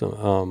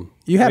some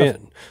You had a-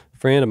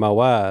 friend of my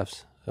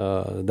wife's.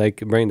 They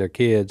could bring their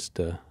kids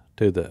to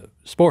the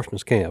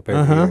sportsman's camp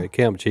every year at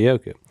Camp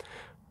Chioka.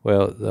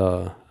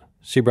 Well,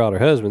 she brought her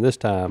husband this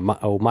time,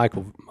 old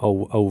Michael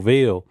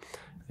O'Ville,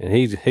 and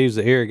he's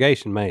the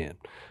irrigation man.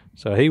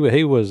 So he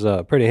was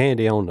pretty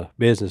handy on the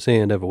business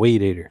end of a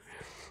weed eater.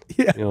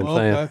 Yeah. You know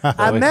what I'm saying?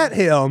 I met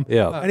him.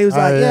 Yeah. And he was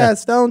like, yeah. yeah,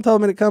 Stone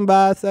told me to come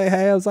by and say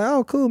hey. I was like,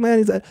 oh, cool, man.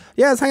 He said,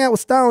 yeah, let's hang out with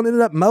Stone.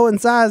 Ended up mowing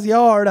Si's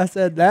yard. I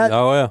said,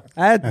 Oh well.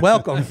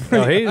 welcome.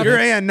 No, he's- You're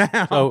in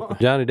now. So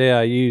Johnny Day,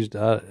 I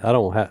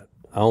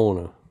own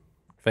a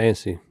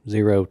fancy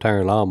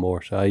 0-turn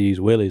lawnmower, so I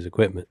use Willie's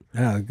equipment.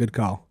 Yeah, good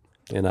call.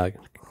 And I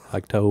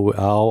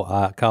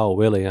called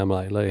Willie. I'm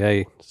like, look,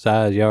 hey,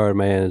 Si's yard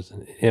man is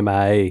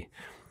MIA.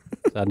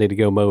 So I need to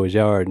go mow his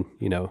yard. And,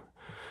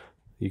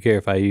 you care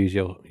if I use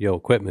your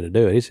equipment to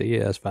do it? He said,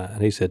 yeah, that's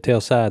fine. He said, tell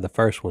Si the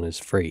first one is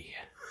free.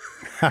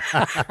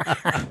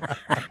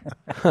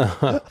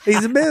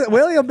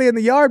 Willie will be in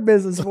the yard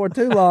business for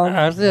too long.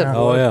 That's it.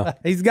 Oh yeah.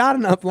 He's got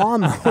enough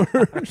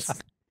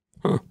lawnmowers.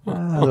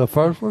 The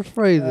first one's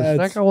free. The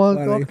That's second one's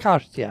funny. going to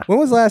cost you. When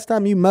was the last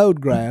time you mowed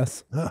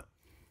grass?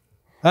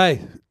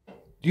 Hey,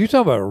 you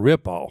talking about a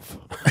ripoff?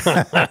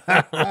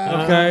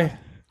 Okay.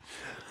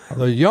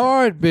 The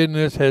yard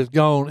business has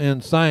gone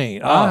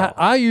insane.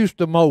 I used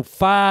to mow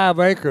 5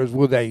 acres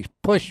with a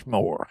push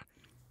mower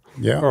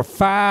Yeah. for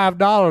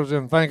 $5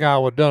 and think I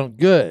was done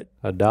good.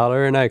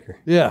 $1 an acre.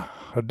 Yeah,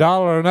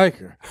 $1 an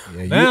acre.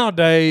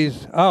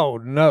 Nowadays, oh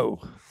no,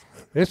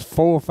 it's $400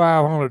 or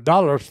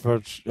 $500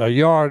 for a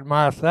yard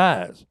my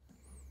size.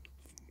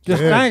 Just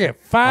Good. think it,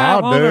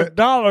 I'll do it.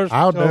 $500.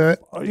 I'll do it.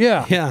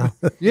 Yeah, Yeah.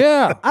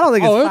 yeah. I don't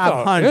think it's Oh,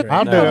 500.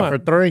 I'll do it for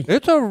 3.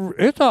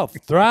 It's a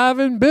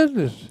thriving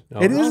business.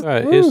 Oh, It is-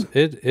 Right.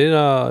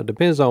 It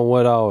depends on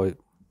what all.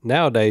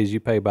 Nowadays, you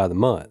pay by the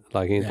month,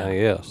 like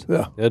anything else.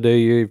 Yeah. They'll do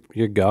your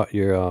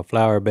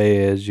flower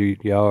beds, your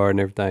yard, and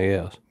everything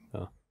else.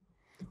 So,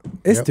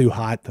 It's too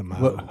hot to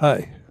mow. But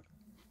hey,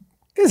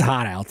 It's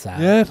hot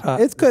outside. Yeah, it's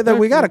hot. It's good.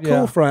 We got a cool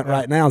Yeah. front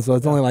right now, so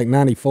it's only like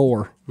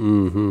 94.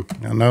 Mm-hmm.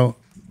 I know.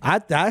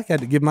 I had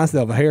to give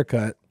myself a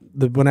haircut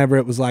whenever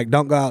it was like,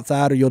 don't go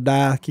outside or you'll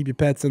die. Keep your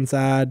pets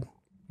inside.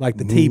 Like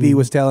the TV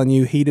was telling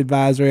you, heat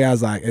advisory. I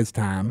was like, it's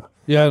time.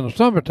 Yeah, in the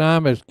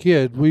summertime as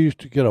kids, we used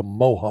to get a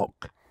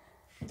mohawk.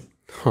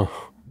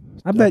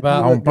 I bet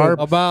About, you look good.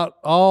 about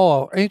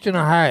an inch and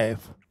a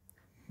half.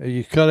 And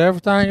you cut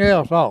everything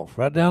else off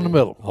right down the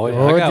middle. Oh, yeah.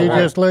 I What'd got you one.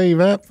 just leave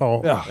that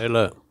for? Yeah, Hey,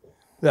 look.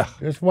 yeah.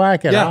 Just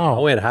whack it Yeah. I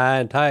off. went high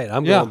and tight.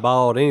 I'm Yeah. going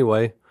bald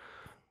anyway.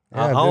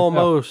 Yeah, I just-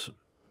 almost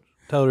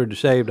told her to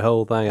shave the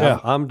whole thing. Yeah.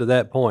 I'm to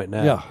that point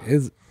now. Yeah.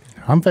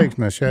 I'm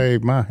fixing to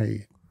shave my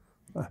head.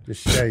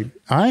 Just shave.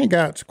 I ain't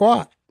got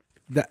squat.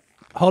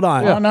 Hold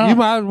on. Yeah, not? you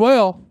might as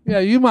well. Yeah,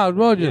 you might as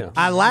well just.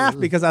 I laughed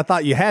because I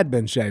thought you had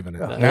been shaving it.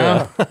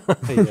 Yeah.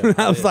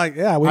 I was like,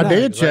 yeah, we I know.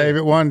 did shave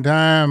it one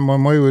time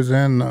when we was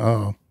in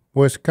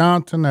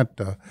Wisconsin at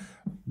the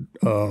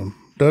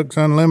Ducks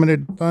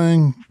Unlimited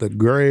thing, the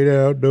great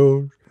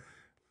outdoors.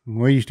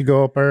 We used to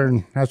go up there,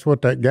 and that's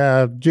what that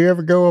guy. Did you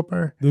ever go up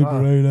there? The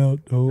great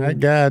outdoors. That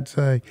guy'd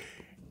say,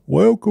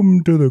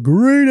 "Welcome to the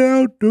great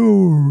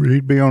outdoors."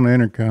 He'd be on the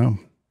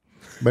intercom.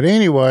 But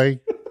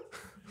anyway,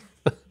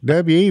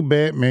 W.E.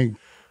 bet me.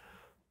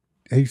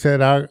 He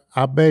said,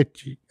 I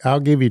bet you,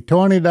 I'll give you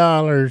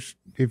 $20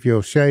 if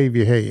you'll shave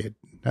your head.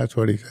 That's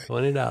what he said.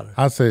 $20.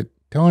 I said,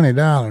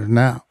 $20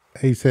 now.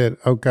 He said,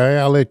 okay,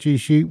 I'll let you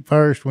shoot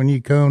first when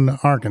you come to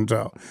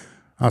Arkansas.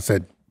 I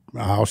said,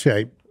 I'll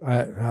shave.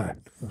 Right.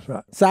 That's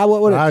right. Si,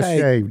 what would it I take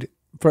shaved it.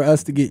 for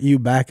us to get you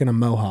back in a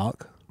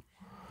mohawk?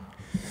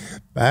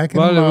 Back in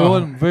But the it mall.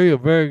 wouldn't be a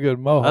very good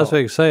mohawk. I was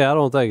going to say, I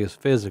don't think it's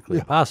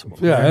physically possible.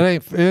 Yeah, that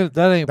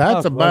ain't That's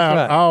possible. about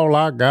right. all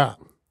I got.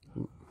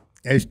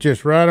 It's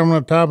just right on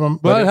the top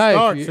of But it hey,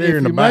 starts if here you,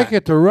 in the if you back. make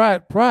it the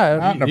right price,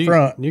 Not in the You-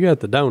 front. You got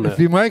the donut. if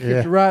you make Yeah.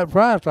 it the right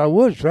price, I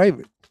would shave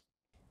it.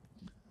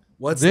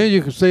 Then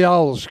you can see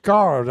all the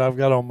scars I've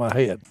got on my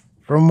head.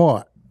 From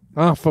what?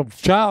 From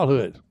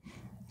childhood.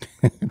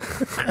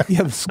 You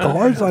have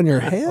scars on your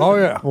head? Oh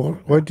yeah.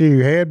 What do you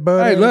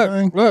headbutt Hey,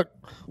 everything? look.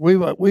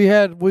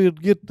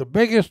 We'd get the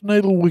biggest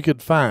needle we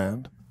could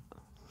find,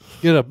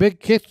 get a big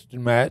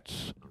kitchen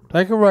match,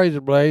 take a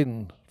razor blade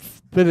and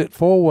split it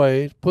 4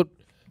 ways, put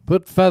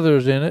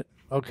feathers in it,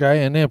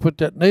 okay, and then put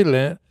that needle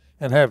in it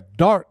and have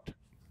dart,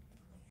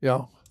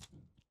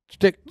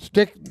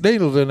 stick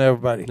needles in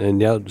everybody.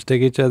 And y'all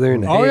stick each other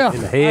in the Oh head. yeah,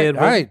 In the head.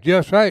 Hey,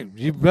 just right.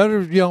 You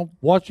better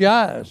watch your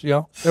eyes.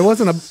 There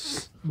wasn't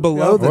a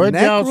below the Where'd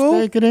neck y'all rule?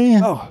 stick it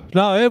in? Oh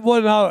no, it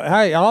wasn't.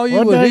 All you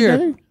What'd would they hear,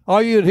 do?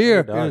 all you'd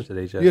hear, Dodged is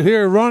at each other. you'd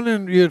hear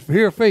running, you'd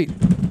hear feet,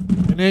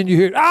 and then you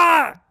hear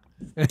ah,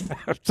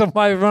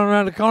 somebody run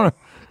around the corner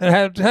and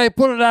have hey,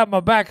 pull it out of my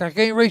back. I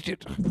can't reach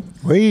it.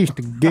 We used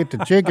to get the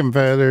chicken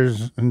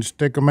feathers and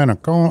stick them in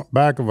a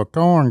back of a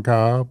corn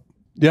cob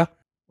Yeah.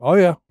 Oh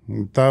yeah.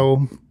 and throw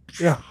 'em.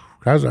 Yeah.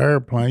 That's an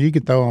airplane. You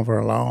could throw them for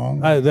a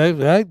long. Hey,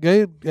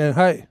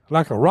 hey,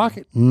 like a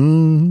rocket.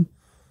 You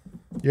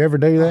ever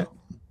do that?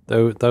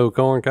 Throw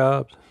corn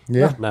cobs?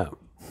 Yeah. No.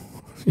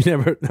 You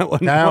never. That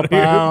wasn't Cow one of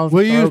your- piles.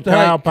 We used to cow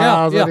have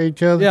piles at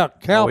each other. Yeah,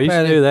 cow Oh, we used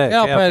patty. to do that.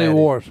 Cow patty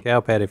wars. Cow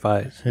patty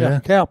fights. Yeah,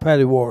 cow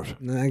patty wars.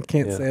 No, I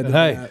can't say And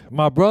that. hey,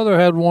 my brother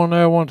had one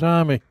there one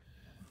time.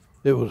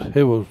 It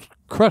was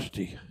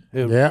crusty.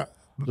 Yeah.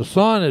 The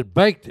sun had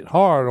baked it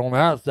hard on the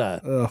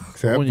outside.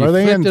 Except When you for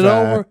the flipped it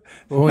inside. over,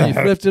 when you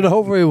flipped it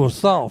over, it was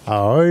soft.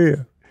 Oh yeah.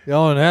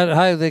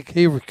 And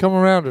he was coming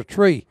around a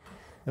tree,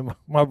 and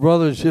my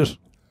brother's just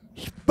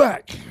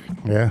back.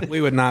 Yeah. We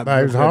would not.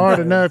 It was hard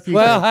enough. You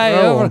Well, could hey,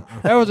 throw 'em.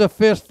 there was a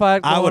fist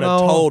fight going I on. would have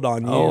told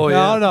on you. Oh,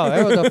 No,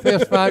 there was a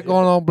fist fight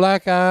going on.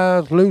 Black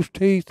eyes, loose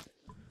teeth.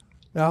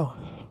 No,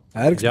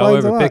 That Y'all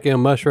explains a ever lot. pick in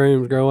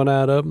mushrooms growing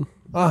out of them?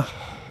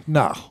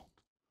 no.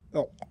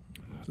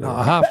 No,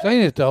 I've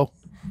seen it though.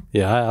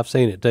 Yeah, I've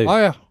seen it too. Oh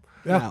yeah,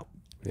 Wow.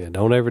 Yeah,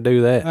 don't ever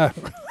do that.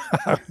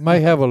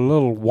 may have a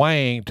little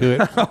wang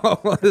to it.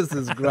 Oh, this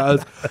is gross.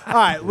 All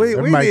right, we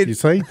They make you need.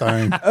 see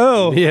things.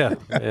 Oh, Yeah.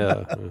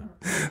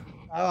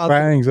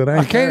 Things that ain't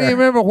I can't there. even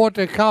remember what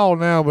they call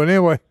now, but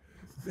anyway,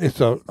 it's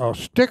a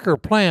sticker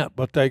plant,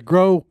 but they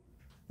grow.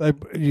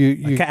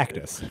 You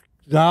cactus.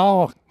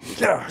 no,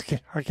 I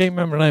can't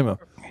remember the name of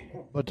it,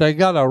 but they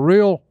got a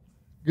real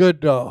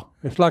good.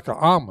 It's like an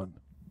almond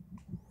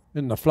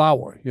in the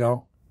flower,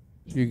 You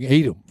can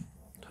eat them.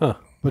 Huh.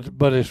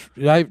 But it's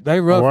they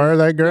rough. Where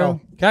they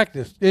grow?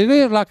 Cactus. It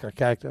is like a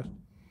cactus,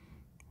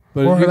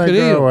 but Where you they could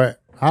eat grow 'em. at?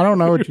 I don't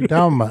know what you're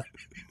talking about.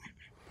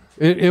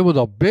 It was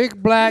a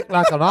big black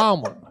like an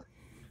almond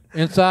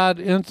inside.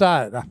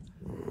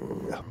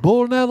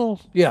 Bull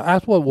nettles? Yeah,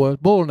 that's what it was.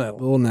 Bull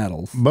nettles. Bull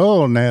nettles.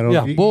 Bull nettles.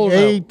 Yeah, You bull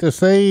eat the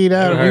seed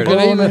out of Never the heard You of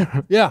could bull eat nettle.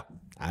 it. Yeah.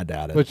 I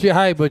doubt it.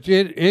 But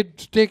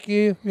it stick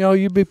you.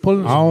 You'd be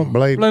pulling I don't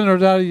believe it.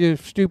 splinters out of your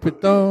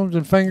stupid thumbs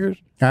and fingers.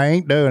 I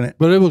ain't doing it.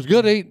 But it was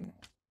good eating.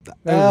 It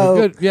Oh.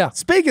 was good. Yeah.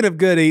 Speaking of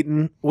good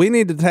eating, we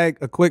need to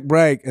take a quick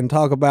break and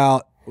talk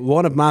about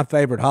one of my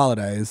favorite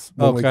holidays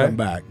when we Okay. come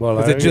back. Well,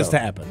 Because there it you just go.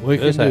 happened. We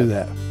can This do happened.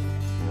 that.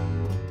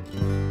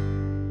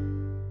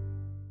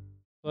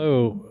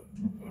 So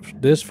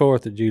this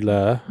 4th of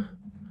July,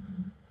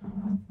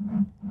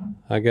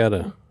 I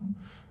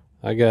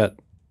got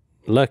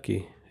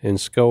lucky and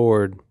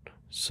scored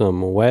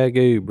some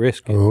Wagyu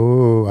brisket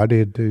Oh, I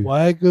did too.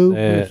 Wagyu.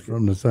 at,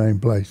 From the same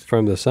place.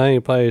 from the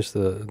same place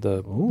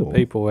the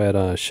people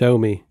at Show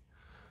Me.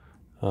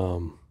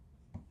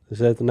 Is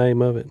that the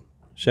name of it?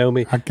 Show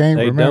Me. I can't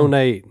They remember.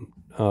 donate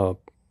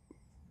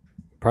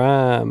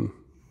prime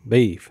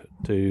beef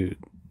to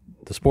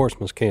the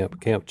sportsman's camp,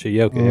 Camp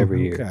Chioka,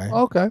 every year. Okay.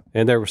 Okay.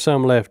 And there was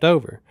some left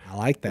over. I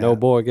like that. An old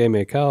boy gave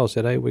me a call,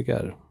 said, "Hey,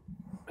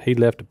 he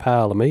left a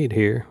pile of meat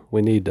here.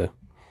 We need to,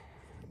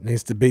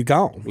 Needs to be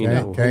gone. we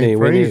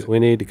freeze need, it." we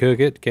need to cook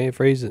it. Can't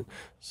freeze it."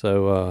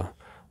 So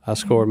I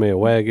scored me a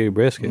Wagyu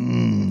brisket,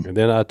 and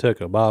then I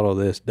took a bottle of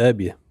this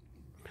W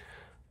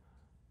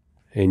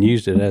and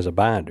used it as a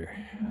binder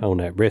on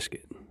that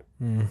brisket.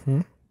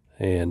 Mm-hmm.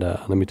 And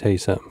let me tell you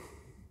something.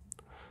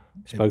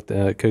 Cooked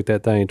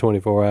that thing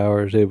 24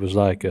 hours. It was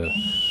like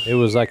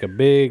a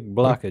big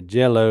block of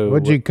Jello.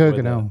 What'd you cook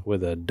it on?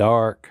 With a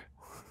dark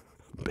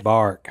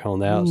bark on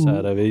the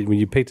outside of it. When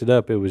you picked it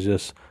up, it was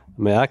just.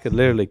 I mean, I could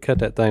literally cut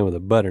that thing with a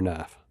butter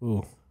knife.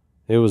 Ooh.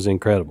 It was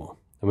incredible.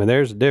 I mean,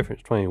 there's a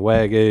difference between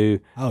Wagyu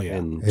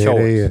and It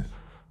choice is.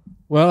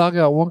 Well, I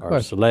got one or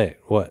question.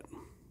 select. What?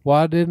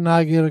 Why didn't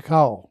I get a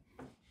call?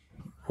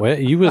 Well,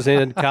 you was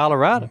in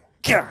Colorado.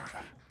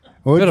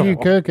 What'd you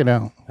cook it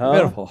on?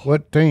 Beautiful.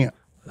 What tent?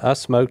 I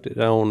smoked it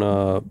on.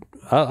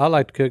 I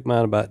like to cook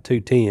mine about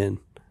 210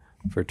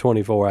 for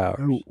 24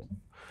 hours.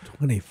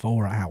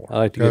 24 hours. I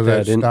like to get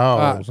Because that that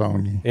stalls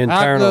on you.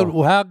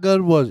 internal. How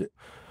good was it?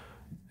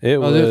 It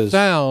Well, it was.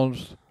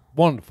 sounds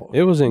wonderful.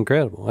 It was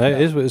incredible.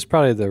 It's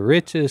probably the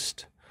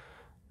richest,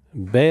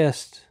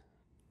 best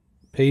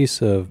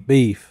piece of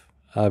beef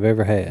I've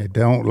ever had. It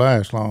don't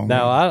last long.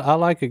 Now I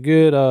like a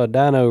good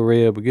dino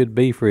rib, a good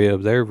beef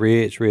rib. They're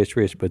rich.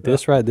 But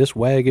this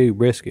Wagyu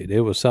brisket,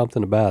 it was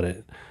something about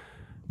it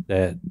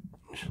that,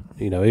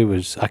 it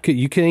was.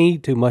 You can't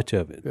eat too much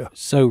of it.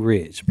 It's so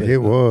rich. But it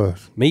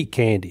was. meat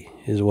candy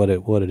is what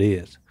it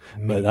is.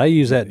 But I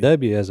use that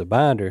W as a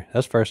binder.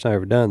 That's the first time I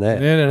ever done that.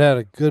 And then it had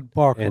a good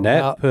bark And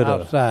that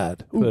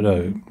outside.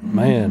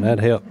 Man, that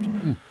helped.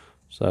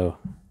 So,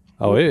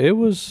 it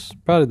was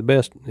probably the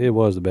best. It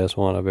was the best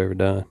one I've ever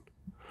done.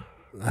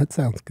 That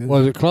sounds good.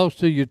 Was it close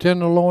to your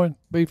tenderloin,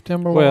 beef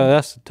tenderloin? Well,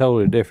 that's a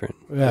totally different,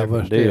 Yeah,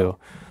 but deal.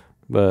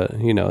 But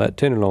that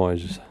tenderloin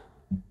is just,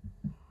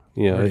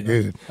 Very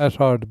good. That's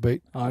hard to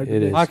beat. it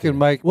is. I can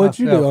make What'd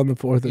you do myself on the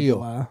 4th of ill.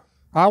 July?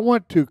 I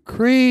went to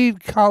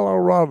Creed,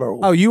 Colorado.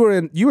 Oh, you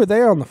were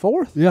there on the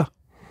 4th? Yeah.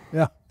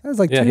 That was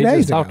like Yeah, 2 he days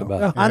just ago. talked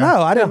about it. I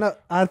know. I didn't know.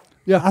 I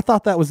Yeah.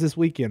 thought that was this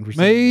weekend for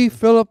some Me, reason.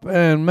 Phillip,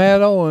 and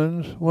Matt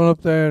Owens went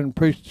up there and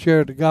preached,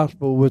 shared the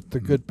gospel with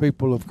the good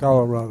people of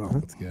Colorado.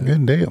 That's good.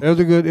 Good deal. It was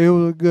a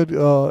good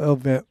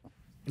event.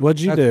 What'd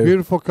you That's do? a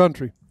beautiful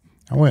country.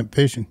 I went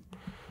fishing.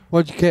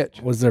 What'd you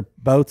catch? Was there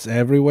boats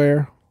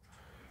everywhere?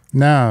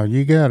 No,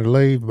 you got to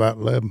leave about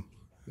 11.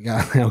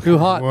 Too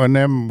hot.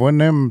 When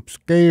them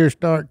scares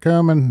start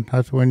coming,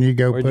 that's when you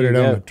go Where'd put you it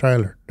go? on the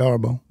trailer.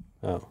 Darbone.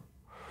 Oh,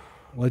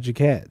 What'd you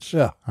catch?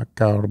 Yeah. I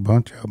caught a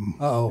bunch of them.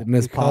 Uh-oh. Did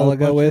Miss You caught Paula a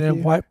go bunch with of them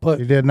you? White put.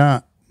 She did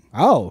not.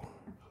 Oh,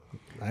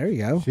 there you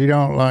go. She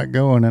don't like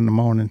going in the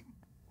morning.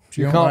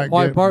 She You don't caught like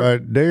white part?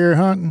 but deer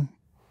hunting,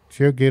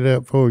 she'll get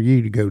up for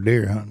you to go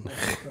deer hunting.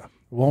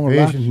 Woman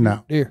Fishing, likes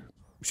no. deer.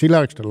 She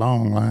likes the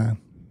long line.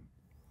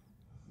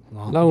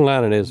 long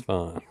lining is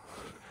fun.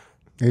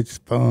 It's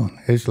fun.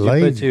 It's You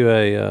lazy. put you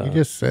a. You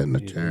just sit in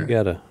the you chair.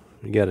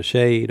 got a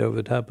shade over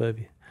the top of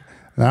you.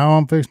 Now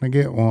I'm fixing to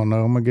get one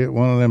though. I'm gonna get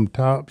one of them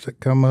tops that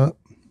come up.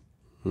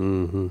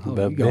 Mm-hmm. Oh,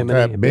 But you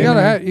gonna Bimini-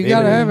 try You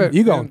gotta have it.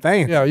 You going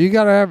fancy. Yeah, you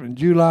gotta have it in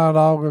July and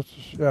August.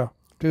 Yeah.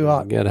 Too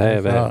hot. You gotta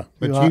have that.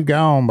 But Too you hot.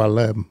 gone by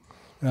 11.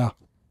 Yeah.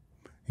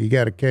 You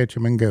got to catch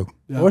them and go.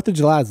 4th of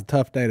July is a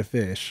tough day to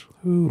fish.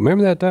 Ooh,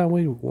 remember that time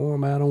we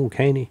warm out on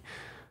Caney?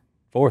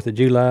 4th of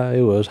July,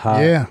 it was hot.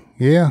 Yeah.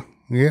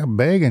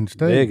 Beggins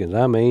too. Biggins,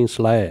 I mean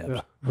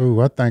slabs. Ooh,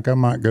 I think I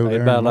might go Hey, there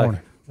in the about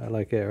morning. I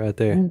like that right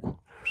there.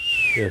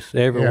 Just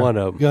every Yeah. one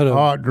of them.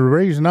 Gotta, The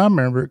reason I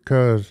remember it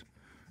because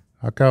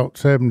I caught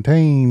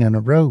 17 in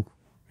a row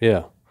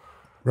Yeah.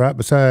 right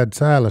beside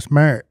Silas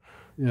Merritt.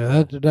 yeah,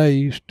 that's the day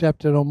you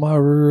stepped it on my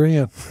rear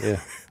end. Yeah.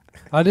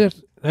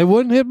 They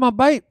wouldn't hit my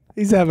bait.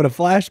 He's having a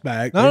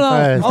flashback. No.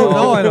 fast. Oh,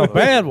 no, ain't a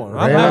bad one.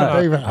 I'm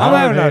having a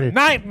Hard-headed.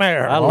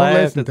 nightmare. I Don't laughed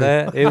listen at to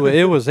that.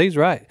 It was he's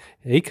right.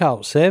 He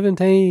caught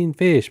 17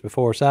 fish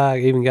before Si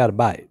even got a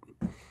bite.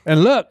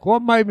 And look,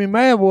 what made me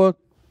mad was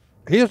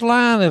his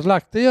line is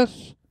like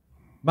this.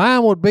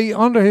 Mine would be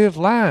under his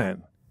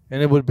line,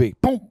 and it would be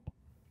boom.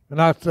 And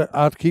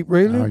I'd keep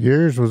reeling.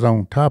 Yours was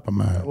on top of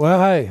mine. Well,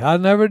 hey, I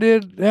never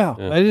did. Yeah,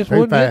 they just Too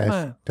wouldn't hit fast.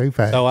 mine. Too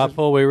fast.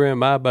 So we were in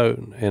my boat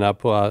and I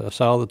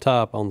saw the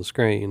top on the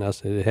screen. I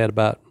said it had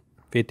about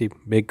 50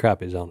 big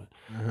crappies on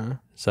it.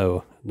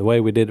 So the way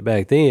we did it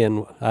back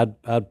then,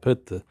 I'd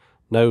put the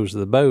nose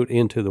of the boat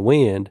into the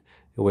wind.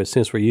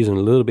 Since we're using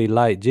a little bit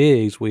light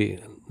jigs, we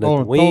let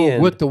the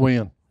wind with the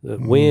wind. the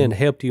wind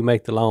helped you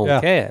make the long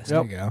cast.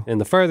 Yep. There you go.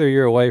 And the further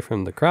you're away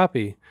from the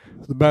crappie,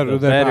 The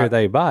better,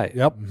 they bite.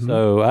 Yep.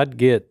 So I'd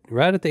get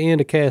right at the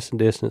end of casting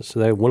distance, so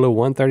that one little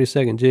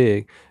 1/32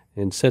 jig,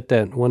 and set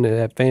that one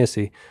that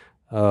fancy.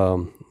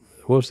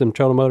 What was them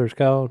trolling motors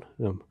called?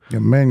 The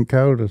Minn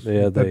Kotas.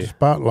 Yeah, Put the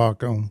spot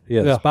lock on.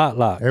 The spot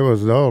lock. It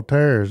was the old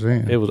tears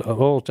then. It was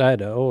oil. I had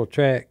the oil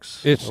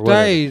tracks. It or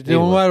whatever. stays.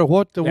 No Anyway. matter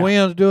what the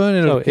wind's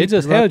doing. So it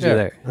just held you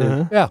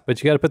there. Yeah.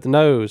 But you got to put the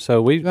nose.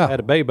 So we had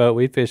a bay boat.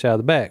 We'd fish out of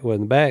the back. Well,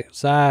 in the back,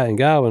 Si and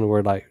Godwin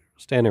were like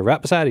standing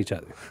right beside each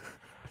other.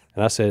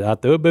 And I said, I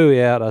threw a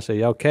buoy out. I said,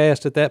 y'all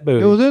cast at that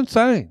buoy. It was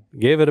insane.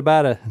 Give it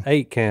about a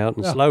 8 count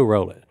and slow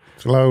roll it.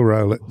 Slow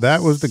roll it.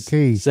 That was the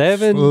key.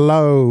 17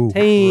 Slow.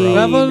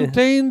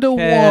 17 to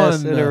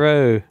casts 1. in a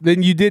row.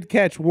 Then you did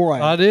catch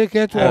one. I did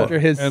catch one. After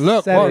his and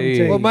look,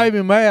 17. what made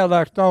me mad,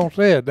 like Stone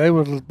said, they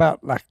was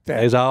about like that.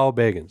 They was all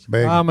big ones.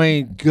 Big. I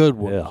mean, good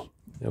ones.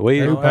 Yeah.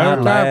 We Every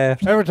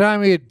laughed.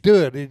 time he'd do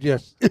it,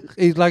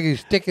 he's like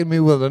he's sticking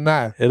me with a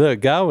knife. And look,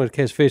 God would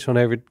catch fish on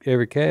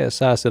every cast.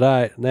 So I said, all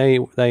right,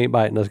 they ain't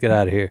biting. Let's get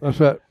out of here. That's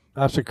right.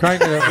 I said,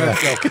 crank it up.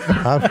 Let's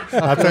go.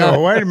 I said,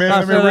 well, wait a minute.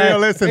 Let me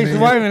re-listen He to said,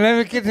 you. wait a minute, let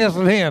me get this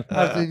one in.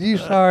 I said, you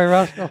sorry,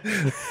 Roscoe.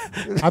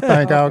 I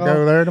think I'll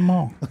go there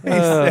tomorrow.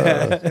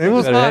 It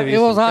was Gotta hot. have you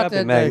It was some hot copy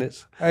that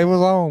magnets. day. It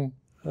was on.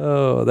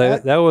 Oh,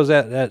 that was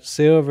that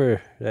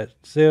silver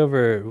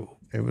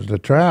It was the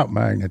trout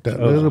magnet, that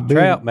little bit.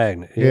 trout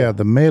magnet. Yeah,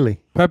 the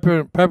Millie.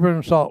 Pepper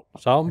and salt.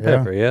 Salt and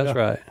pepper. Yeah, that's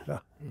right.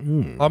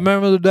 I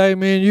remember the day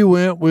me and you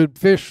went, we'd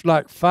fish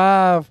like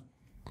five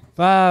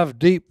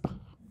deep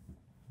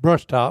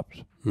brush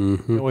tops.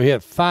 Mm-hmm. And we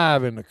had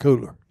 5 in the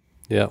cooler.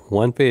 Yeah,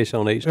 one fish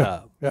on each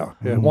top. Yeah.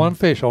 One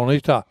fish on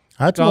each top.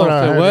 That's John what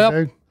I said, had well,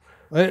 to do.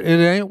 It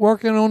ain't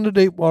working on the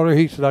deep water.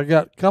 He said, I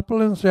got a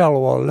couple in the shallow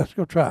water. Let's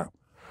go try 'em.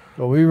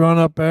 So we run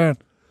up there,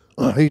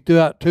 and he threw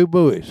out 2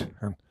 buoys.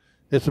 And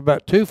it's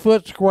about 2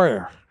 foot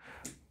square.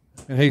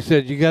 And he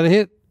said, you got to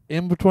hit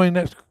in between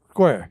that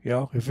square. You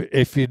know,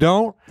 if you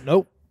don't,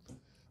 nope.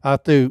 I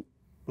threw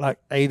like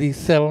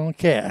 87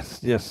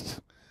 casts.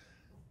 Just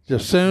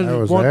soon That as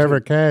was one,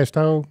 every cast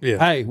hole. Yeah.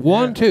 hey,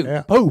 1, 2,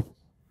 yeah. poof.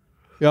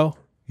 You know,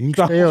 You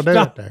can still do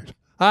it there.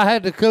 I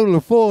had the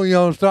cooler full, you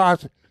know. So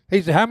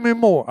he said, how many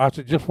more? I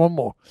said, just 1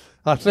 more.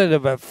 I said it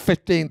about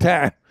 15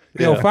 times.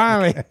 You know,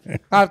 finally,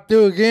 I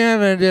threw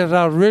again, and just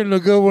I was reading a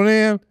good one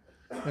in.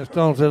 And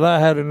Stone said, I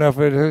had enough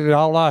of it.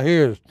 All I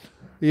hear is,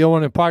 you know,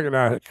 in the pocket,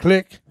 I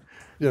click,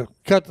 just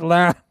cut the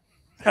line.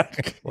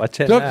 Watch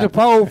that. Took now. the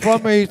pole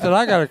from me. He said,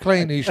 I got to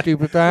clean these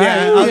stupid things.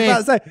 Yeah, You I was ain't- about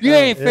to say, you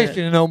ain't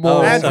fishing no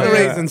more. That's so- the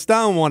reason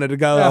Stone wanted to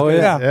go. Oh,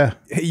 yeah.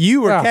 Yeah.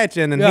 You were Yeah.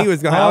 catching, and Yeah. he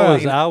was going.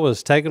 I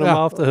was taking them Yeah.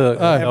 off the hook,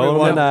 throwing them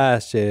everyone. in the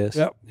ice chest.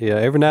 Yep. Yeah,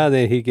 every now and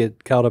then he'd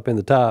get caught up in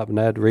the top, and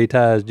I had to retie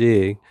his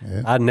jig.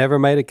 I never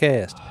made a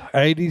cast.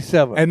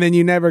 87. And then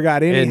you never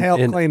got any help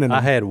and cleaning I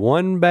them. had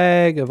one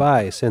bag of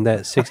ice in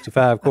that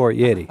 65 quart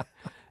Yeti,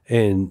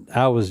 and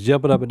I was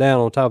jumping up and down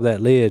on top of that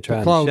lid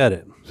trying to Close. shut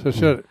it. So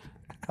shut it.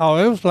 Oh,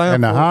 it was lamb.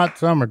 In the hot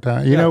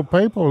summertime. You know,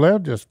 people, they'll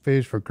just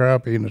fish for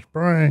crappie in the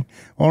spring.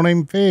 Won't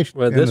even fish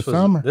Well, in the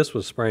summer. this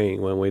was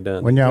spring when we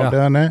done. When y'all Yeah.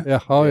 done that, Yeah.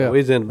 Oh, yeah. we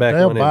was in the back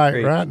they'll one of them bite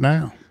creeks. right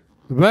now.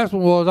 The best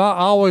one was I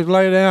always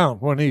lay down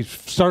when he's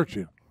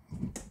searching.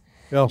 You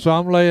know, so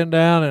I'm laying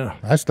down and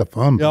That's the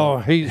fun you know,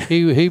 part.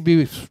 he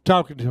be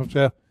talking to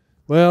himself.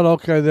 Well,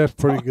 okay, that's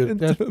pretty good.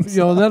 That's,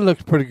 you know, that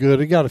looks pretty good.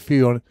 He got a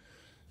few on it.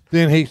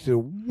 Then he said,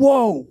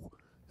 "Whoa!"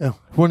 And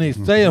when he's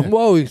saying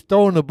 "whoa," he's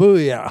throwing the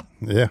buoy out.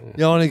 Yeah. You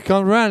know, and he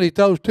comes around, he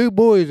throws 2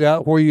 buoys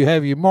out where you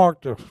have your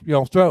mark to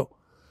throw.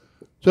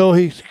 So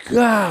he's,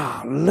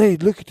 golly,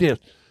 look at this.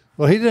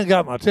 Well, he didn't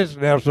got my attention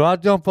now, so I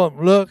jump up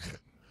and look.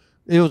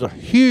 It was a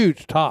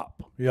huge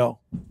top, you know.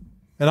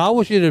 And I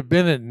wish it had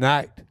been at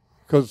night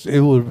because it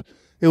would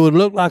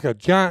look like a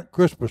giant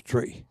Christmas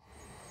tree.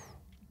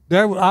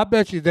 I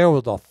bet you there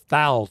was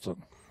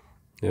 1,000.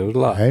 It was a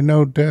lot. Ain't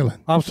no telling.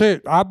 I'm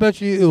serious. I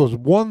bet you it was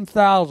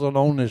 1,000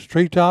 on this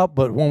treetop,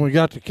 but when we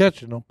got to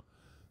catching them,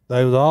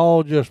 they was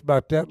all just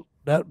about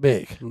that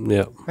big,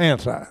 Yep.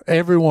 hand size,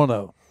 every one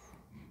of them.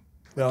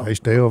 Yeah. They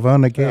still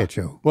fun to catch,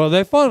 yo. Well,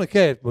 they're fun to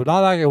catch, but I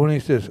like it when he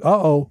says,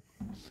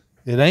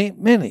 it ain't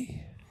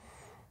many.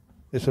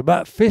 It's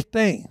about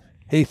 15.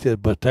 He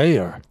said, but they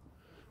are,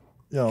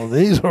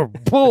 these are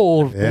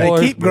bulls, Yeah. They boys.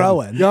 keep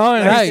growing. Yeah,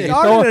 and hey, They you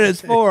throw started it- at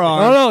his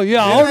forearm. Oh, no,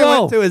 yeah, Then oh, they no.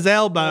 went to his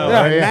elbow.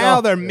 Yeah, and yeah.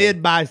 now they're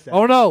mid bicep.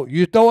 Oh, no,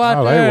 you throw out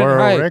Oh, there they and,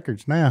 world hey,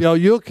 records now.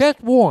 you'll catch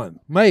one,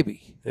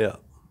 maybe. Yeah.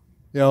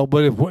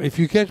 But if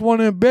you catch one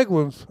of them big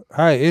ones,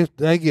 hey,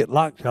 they get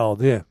lockjawed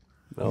then.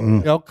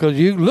 Oh, Because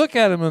you look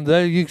at them and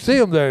you see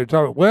them there.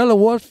 Talking, well, it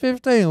was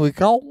 15. We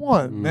caught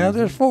one. Now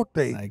there's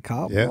 14. They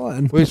caught Yeah.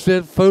 one. We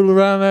sit fool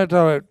around there.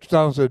 Talking,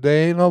 Stone said,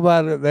 there ain't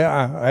nobody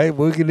there. Hey,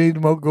 we can need to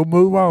go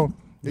move on.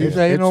 These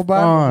ain't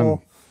nobody no fun.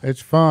 more.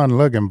 It's fun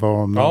looking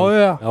for them. Oh,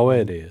 yeah. Oh,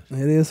 it is.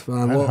 It is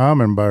fun. That Well,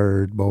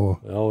 hummingbird, boy.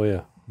 Oh,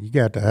 yeah. You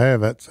got to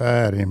have that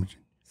side image.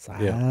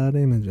 side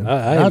imaging.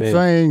 I I'd ain't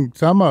say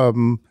some of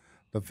them,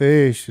 the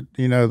fish,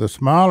 the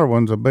smaller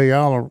ones will be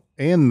all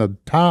in the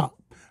top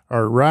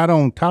or right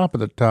on top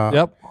of the top.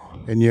 Yep.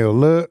 and you'll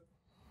look,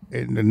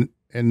 and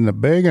the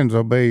big ones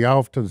will be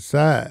off to the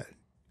side.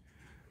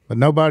 But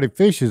nobody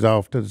fishes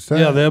off to the side.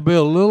 Yeah, they'll be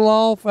a little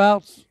off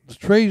out the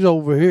trees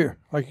over here,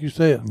 like you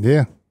said.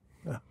 Yeah.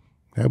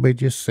 They'll be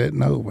just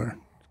sitting over.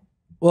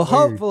 Well,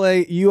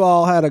 hopefully you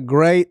all had a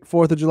great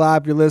 4th of July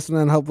if you're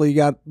listening. Hopefully you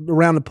got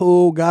around the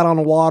pool, got on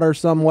the water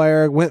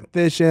somewhere, went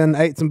fishing,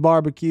 ate some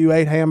barbecue,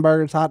 ate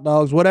hamburgers, hot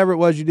dogs, whatever it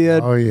was you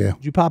did. Oh, yeah.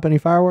 Did you pop any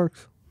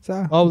fireworks?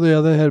 So, Oh, yeah,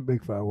 they had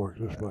big fireworks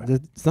this way.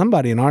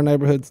 somebody in our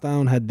neighborhood,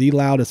 Stone, had the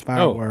loudest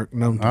firework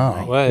known to me.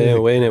 Oh, Well,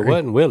 and it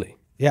wasn't Willie.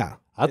 Yeah.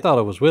 I thought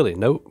it was Willie.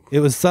 Nope. It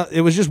was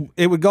just,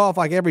 it would go off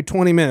like every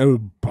 20 minutes. It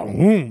would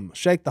boom,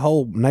 shake the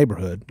whole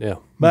neighborhood. Yeah.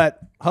 But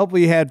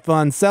hopefully you had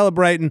fun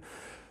celebrating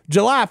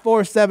July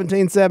 4th,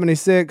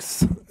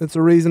 1776. It's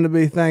a reason to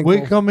be thankful.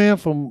 We come in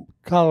from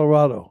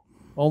Colorado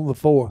on the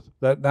 4th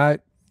that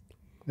night,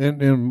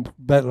 in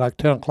that like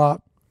 10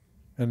 o'clock,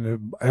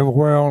 and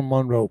everywhere on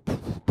Monroe.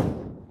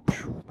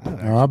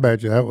 Oh, I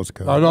bet you that was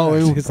cool. I know it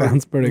Actually was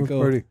sounds pretty it was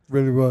cool.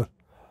 really was.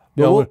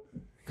 Well,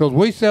 Because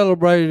we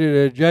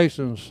celebrated at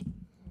Jason's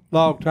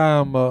log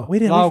time. we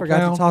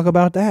forgot to talk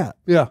about that.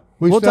 Yeah,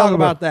 We'll talk celebrate-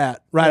 about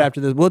that right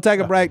after this. We'll take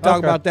a break, talk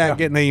Okay, about that, yeah.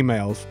 getting the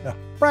emails. Yeah.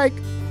 Break.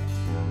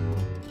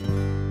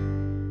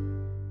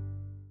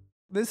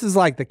 This is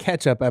like the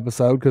catch-up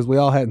episode because we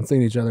all hadn't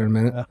seen each other in a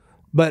minute. Yeah.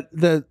 But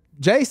the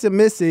Jason,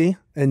 Missy,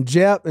 and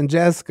Jep and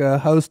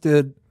Jessica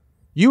hosted.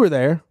 You were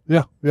there.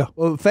 Yeah.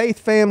 Faith,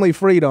 Family,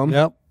 Freedom.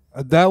 Yep.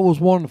 That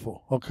was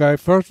wonderful. Okay.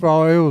 First of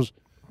all, it was,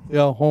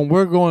 when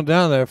we're going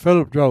down there,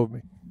 Phillip drove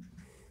me.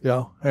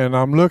 And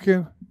I'm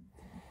looking.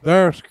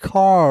 There's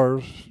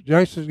cars.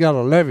 Jason's got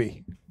a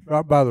levee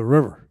right by the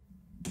river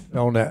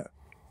on that.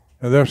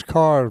 And there's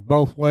cars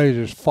both ways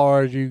as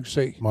far as you can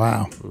see.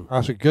 Wow.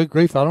 I said, good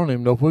grief, I don't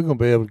even know if we're going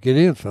to be able to get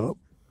in, Phillip.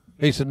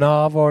 He said,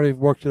 no, I've already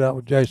worked it out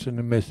with Jason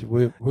and Missy.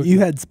 You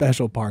had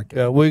special parking.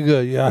 Yeah, we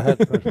good. Yeah, I had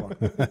the first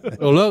one.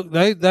 So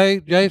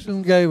look,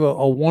 Jason gave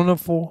a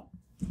wonderful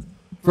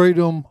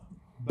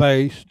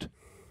freedom-based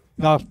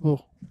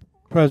gospel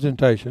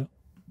presentation.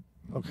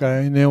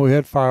 Okay, and then we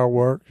had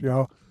fireworks,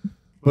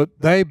 But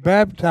they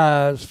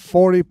baptized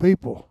 40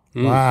 people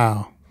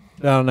Wow.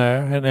 down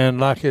there, and then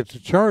like at the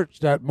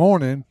church that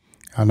morning,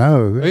 I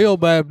know. Bill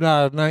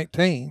baptized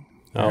 19.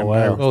 Oh,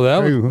 wow. So that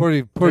was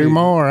pretty Two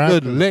more good after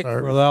the lick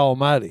service. for the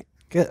Almighty.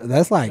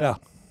 That's like Yeah,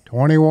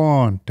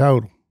 21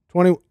 total.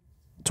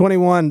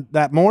 21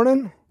 that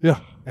morning yeah.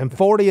 and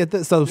 40 at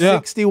this. So Yeah.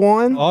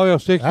 61. Oh yeah,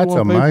 61 That's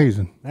people.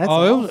 amazing. That's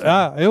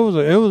It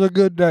was a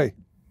good day.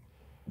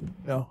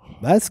 Yeah.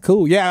 That's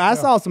cool. Yeah, I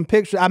saw some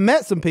pictures. I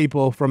met some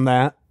people from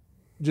that,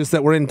 just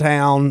that were in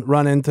town,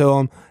 run into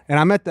them, and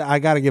I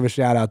got to give a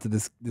shout out to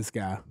this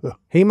guy. Yeah.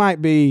 He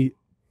might be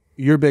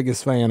your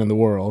biggest fan in the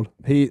world.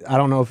 I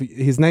don't know if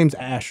his name's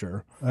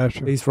Asher.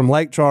 Asher. He's from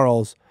Lake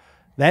Charles.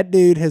 That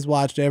dude has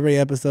watched every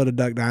episode of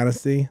Duck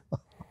Dynasty.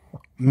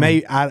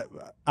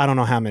 I don't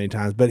know how many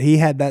times, but he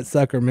had that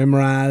sucker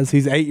memorized.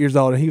 He's 8 years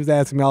old, and he was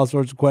asking me all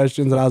sorts of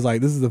questions, and I was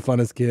like, this is the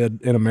funnest kid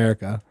in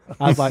America.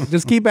 I was like,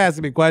 just keep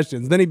asking me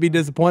questions. Then he'd be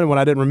disappointed when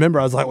I didn't remember.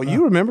 I was like, well,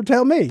 you remember?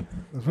 Tell me.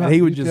 And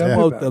he would just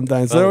quote them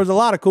things. So there was a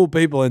lot of cool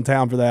people in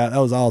town for that. That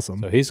was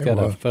awesome. So he's got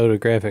a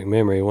photographic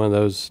memory, one of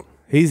those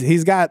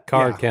He's got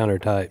card counter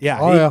type. Yeah.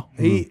 Oh,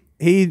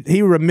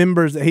 He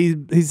remembers.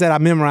 He said, I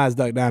memorized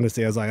Duck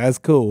Dynasty. I was like, that's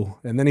cool.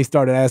 And then he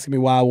started asking me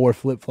why I wore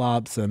flip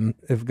flops and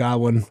if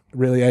Godwin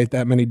really ate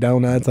that many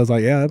donuts. I was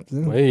like, yeah.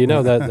 Well, you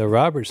know that the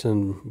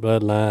Robertson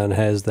bloodline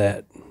has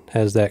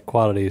that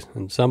quality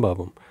in some of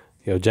them.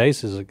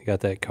 Jason's got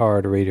that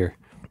card reader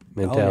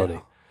mentality.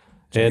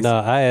 And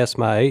I asked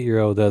my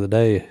 8-year-old the other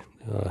day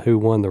who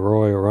won the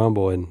Royal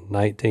Rumble in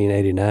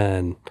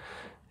 1989.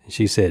 And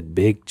she said,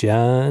 Big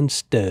John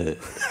Stud.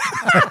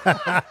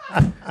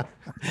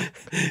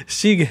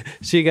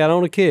 She got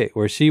on a kick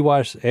where she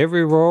watched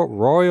every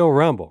Royal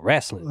Rumble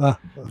wrestling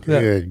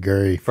Good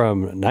grief.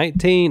 from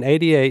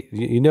 1988.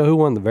 You know who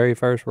won the very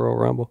first Royal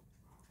Rumble?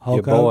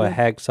 Your boy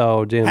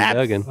Hacksaw Jim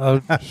Duggan.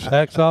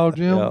 Hacksaw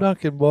Jim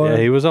Duncan, boy. Yeah,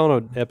 he was on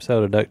an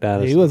episode of Duck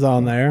Dynasty. He was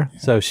on there.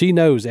 So she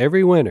knows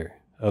every winner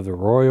of the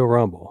Royal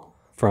Rumble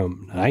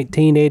from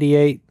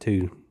 1988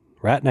 to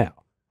right now.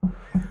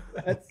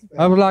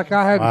 I was like,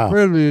 I had the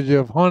privilege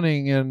of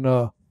hunting in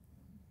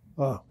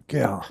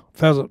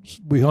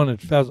pheasants. We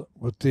hunted pheasant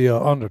with the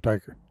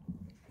Undertaker.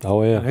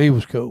 Oh yeah, He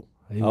was cool.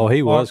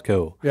 he was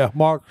cool. Yeah,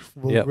 Mark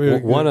was Yeah,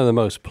 really one good. of the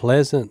most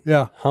pleasant,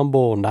 Yeah.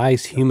 humble,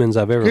 nice humans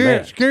I've ever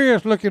met.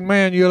 Scariest looking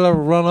man you'll ever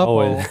run up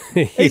on.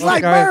 He's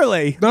like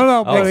Burley.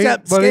 No, but,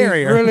 Except but scarier.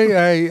 he's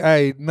really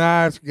a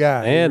nice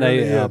guy. and He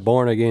really a is.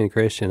 born again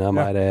Christian, I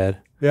might add.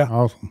 Yeah.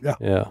 Awesome. Yeah.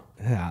 Yeah.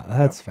 Yeah,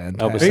 that's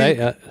Oh, but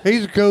fantastic.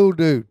 He's a cool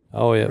dude.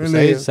 oh yeah,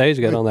 Really Sage is.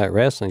 got on that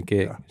wrestling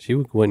kick. She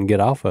wouldn't get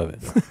off of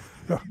it.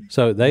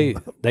 So they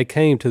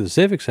came to the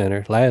Civic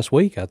Center last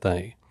week, I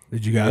think.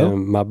 Did you go?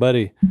 And my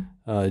buddy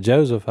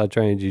Joseph, I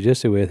trained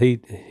jiu-jitsu with,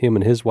 him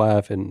and his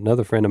wife and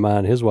another friend of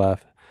mine, his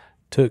wife,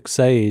 took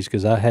Sage,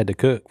 because I had to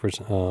cook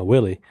for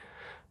Willie,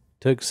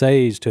 took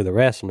Sage to the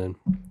wrestling,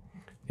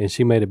 and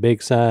she made a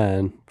big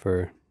sign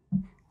for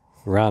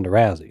Ronda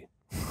Rousey.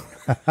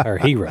 Her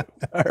hero.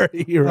 Her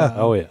hero.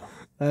 Oh, yeah.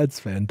 That's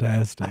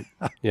fantastic.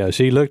 Yeah,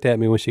 she looked at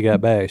me when she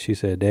got back. She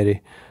said,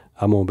 Daddy,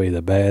 I'm going to be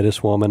the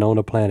baddest woman on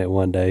the planet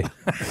one day.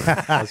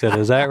 I said,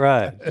 is that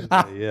right? She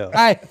said, yeah.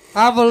 Hey,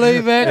 I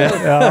believe it.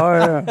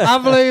 I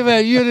believe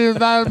it. You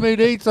invited me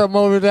to eat something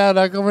over there.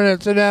 I come in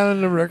and sit down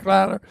in the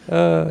recliner.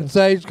 And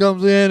Sage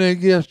comes in and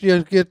just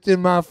gets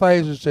in my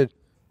face and said,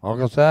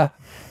 Uncle Si,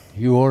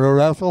 you want to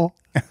wrestle?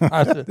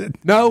 I said,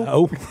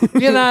 no.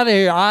 Get out of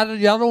here. I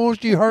don't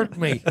want you to hurt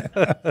me.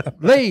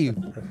 Leave.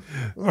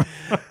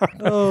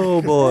 Oh,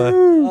 boy.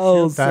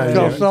 Oh,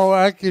 So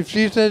if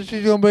she said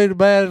she's going to be the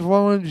baddest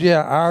woman,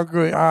 yeah, I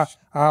agree. I'll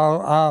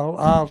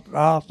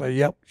say,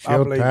 yep.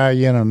 She'll tie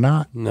you in a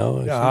knot.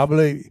 No. Yeah, I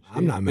believe you.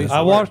 I'm not messing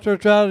I watched her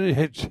try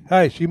to.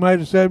 Hey, she made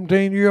a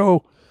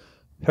 17-year-old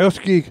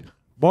husky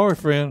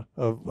boyfriend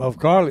of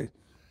Carly.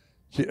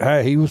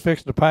 He was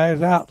fixing to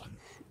pass out.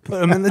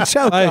 Put him in the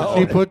chokehold.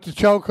 She put the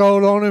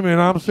chokehold on him,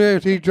 and I'm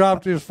serious. He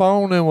dropped his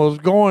phone and was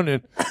going,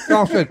 and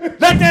I said,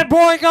 "Let that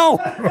boy go."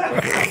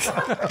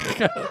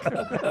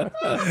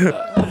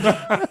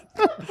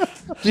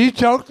 She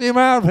choked him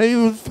out. He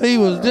was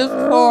this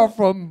far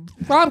from.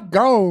 I'm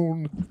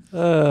gone. I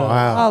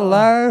Wow.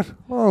 laughed.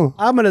 Oh.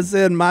 I'm going to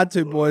send my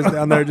 2 boys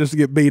down there just to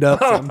get beat up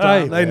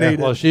sometime. They need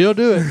Well, it. she'll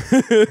do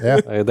it.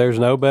 Hey, there's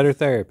no better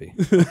therapy.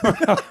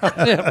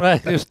 Yeah,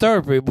 right. It's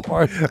therapy,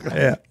 boy.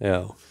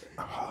 Yeah.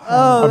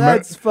 Oh,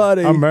 that's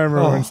funny. I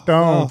remember when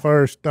Stone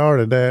first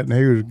started that, and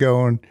he was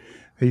going.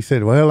 He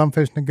said, "Well, I'm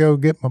fixing to go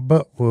get my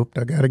butt whooped.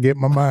 I got to get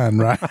my mind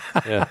right."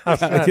 Yeah.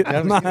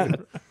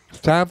 It's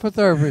time for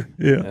therapy.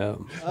 Yeah.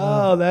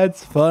 Oh,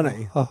 that's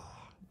funny.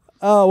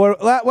 Oh,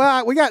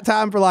 well, we got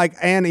time for like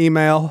an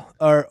email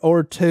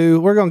or two.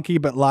 We're going to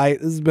keep it light.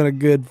 This has been a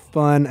good,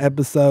 fun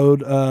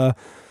episode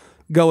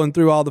going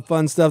through all the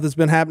fun stuff that's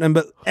been happening.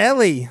 But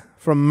Ellie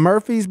from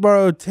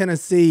Murfreesboro,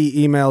 Tennessee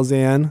emails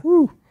in.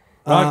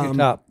 Rocky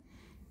top.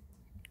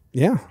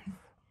 Yeah.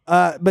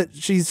 But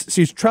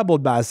she's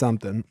troubled by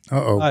something.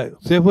 Uh-oh. Hey,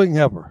 see if we can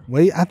help her.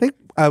 I think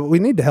we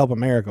need to help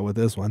America with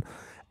this one.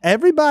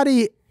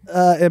 Everybody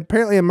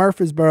apparently in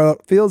Murfreesboro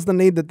feels the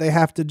need that they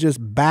have to just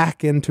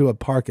back into a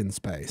parking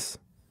space.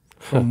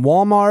 From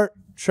Walmart,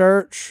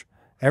 church,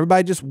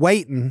 everybody just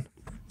waiting,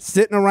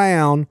 sitting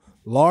around,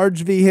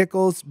 large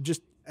vehicles,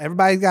 just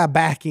everybody's got to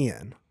back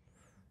in.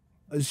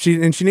 She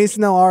needs to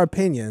know our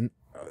opinion.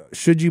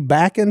 Should you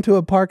back into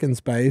a parking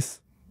space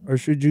or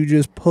should you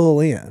just pull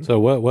in? So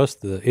what's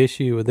the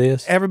issue with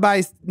this?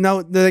 Everybody's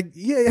have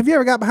you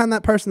ever got behind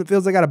that person that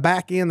feels they got to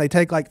back in? They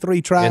take like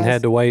 3 tries And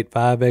had to wait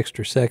 5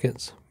 extra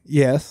seconds?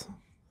 Yes.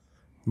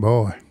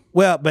 Boy.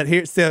 Well, but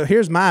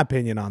here's my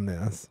opinion on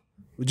this.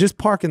 Just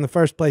park in the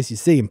first place you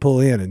see and pull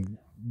in, and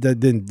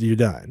then you're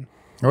done.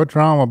 What's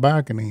wrong with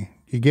balcony?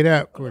 You get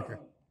out quicker.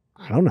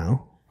 I don't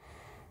know.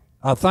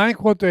 I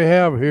think what they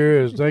have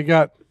here is they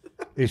got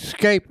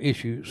escape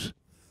issues.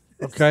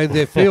 Okay,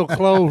 they feel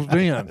closed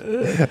in.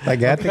 They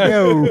got to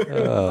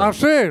go. I'm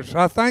serious.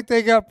 I think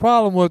they got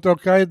problem with.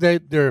 Okay, they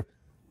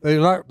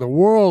like the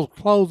world's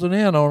closing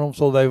in on them,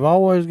 so they've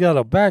always got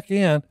to back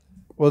in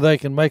where they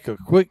can make a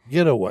quick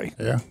getaway.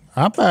 Yeah,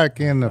 I back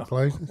in the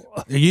places.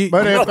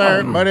 But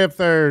Um, if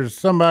there's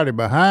somebody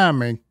behind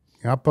me,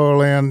 I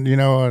pull in.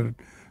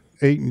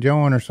 Eating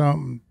joint or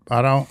something.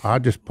 I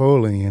just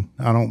pull in.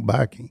 I don't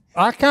back in.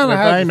 I kind If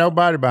of there ain't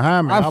nobody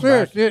behind me, I'm I'll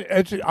serious.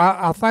 back.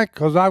 I think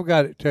because I've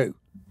got it too.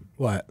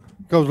 What?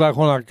 Because like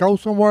when I go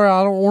somewhere,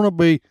 I don't want to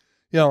be,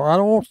 I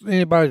don't want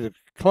anybody to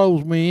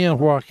close me in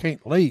where I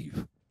can't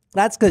leave.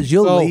 That's because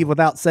you'll leave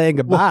without saying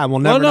goodbye, and we'll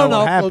never know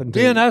what happened to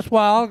you. Then that's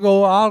why I'll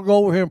go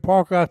over here and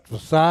park out to the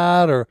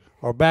side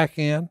or back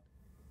in,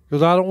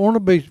 because I don't want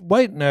to be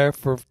waiting there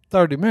for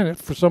 30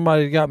 minutes for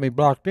somebody that got me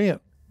blocked in.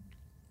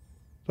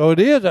 So it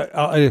is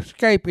an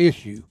escape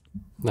issue.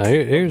 Now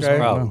here's Okay. the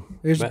problem.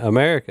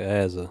 America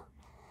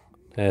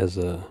has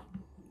a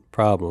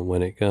problem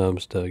when it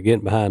comes to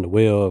getting behind the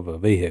wheel of a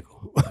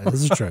vehicle.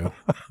 This is true.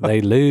 They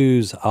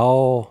lose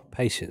all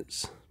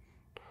patience.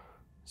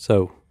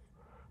 So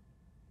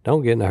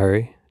don't get in a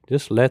hurry.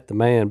 Just let the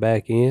man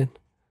back in.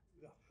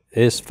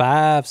 It's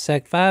 5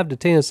 to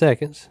 10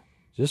 seconds.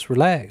 Just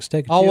relax.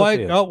 Take a chill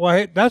pill. Oh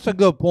wait, that's a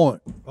good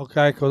point.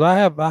 Okay, because I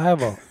have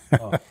a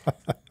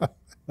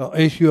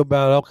issue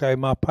about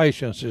my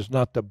patience is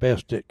not the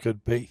best it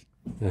could be.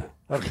 Yeah.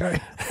 Okay.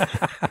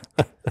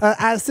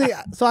 I see.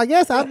 So I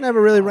guess I've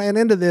never really ran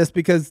into this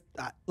because,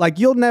 like,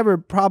 you'll never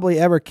probably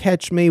ever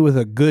catch me with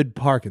a good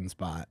parking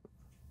spot.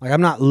 Like, I'm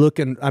not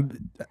looking.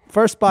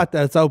 First spot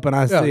that's open,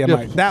 I see. I'm just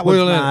like, that one's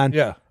wheel in, mine.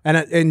 yeah.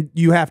 And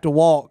you have to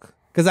walk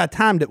because I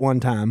timed it one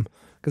time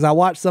because I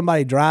watched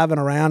somebody driving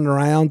around and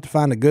around to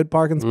find a good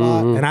parking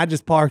spot, and I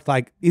just parked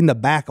like in the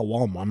back of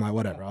Walmart. I'm like,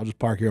 whatever, I'll just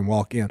park here and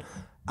walk in.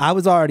 I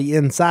was already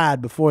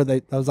inside before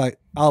I was like,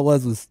 all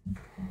it was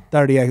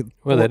 30.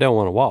 Well, they don't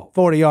want to walk.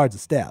 40 yards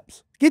of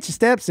steps. Get your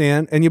steps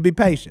in, and you'll be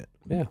patient.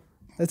 Yeah.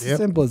 That's as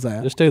simple as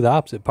that. Just do the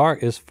opposite.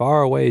 Park as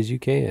far away as you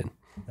can.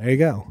 There you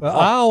go. But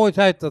I always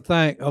hate to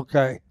think,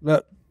 okay,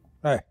 look,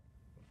 hey,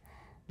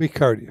 be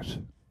courteous.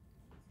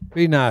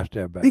 Be nice to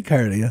everybody. Be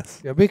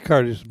courteous. Yeah, be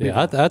courteous. Be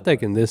Yeah, I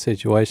think in this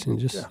situation,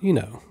 just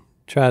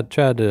try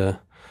to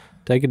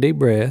take a deep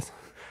breath.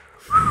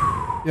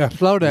 yeah,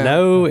 slow down.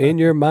 Know in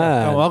your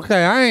mind. Oh,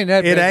 okay, I ain't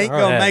that. It big. ain't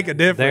gonna that make a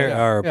difference. There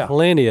are Yeah.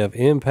 plenty of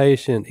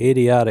impatient,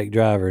 idiotic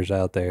drivers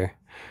out there.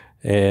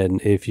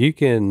 And if you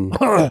can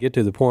get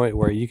to the point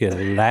where you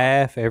can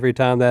laugh every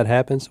time that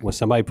happens, when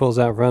somebody pulls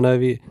out in front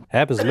of you,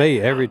 happens to me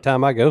every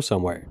time I go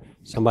somewhere.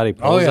 Somebody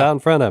pulls out in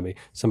front of me.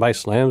 Somebody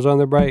slams on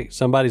their brake.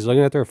 Somebody's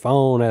looking at their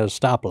phone at a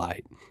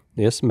stoplight.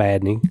 It's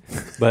maddening,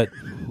 but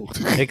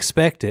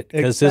expect it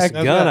because it's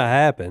Expect it. gonna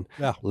happen.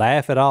 Yeah.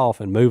 Laugh it off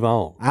and move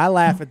on. I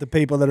laugh at the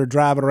people that are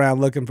driving around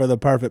looking for the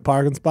perfect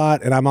parking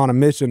spot, and I'm on a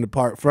mission to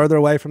park further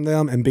away from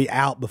them and be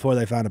out before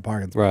they find a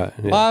parking spot. Right.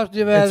 Yeah.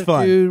 Positive It's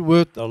fun. attitude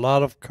with a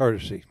lot of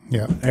courtesy.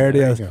 Yeah. There it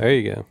is. There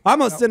you go. I'm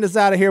going to send us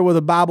out of here with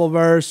a Bible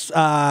verse.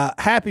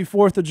 Happy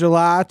 4th of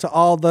July to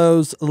all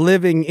those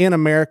living in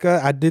America.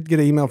 I did get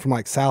an email from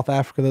like South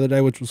Africa the other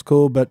day, which was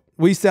cool, but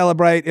we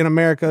celebrate in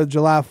America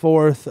July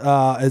 4th.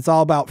 It's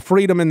all about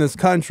freedom in this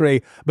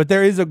country, but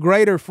there is a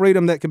greater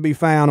freedom that can be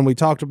found, and we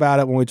talked about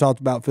it when we talked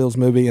about Phil's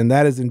movie, and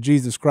that is in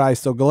Jesus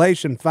Christ. So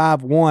Galatians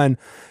 5:1,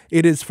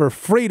 it is for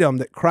freedom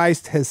that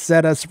Christ has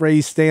set us free.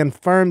 Stand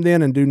firm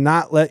then, and do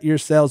not let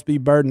yourselves be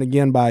burdened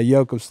again by a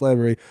yoke of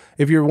slavery.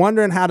 If you're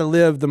wondering how to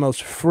live the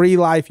most free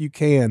life you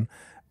can,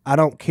 I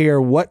don't care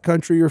what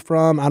country you're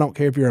from. I don't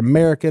care if you're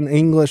American,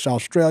 English,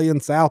 Australian,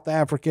 South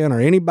African,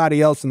 or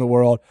anybody else in the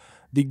world.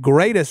 The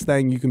greatest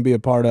thing you can be a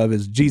part of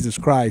is Jesus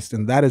Christ,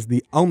 and that is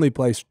the only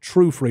place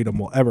true freedom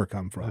will ever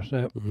come from.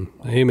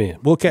 Amen.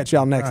 We'll catch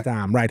y'all next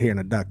time right here in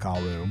the Duck Call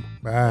Room.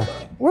 Bye.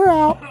 We're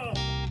out.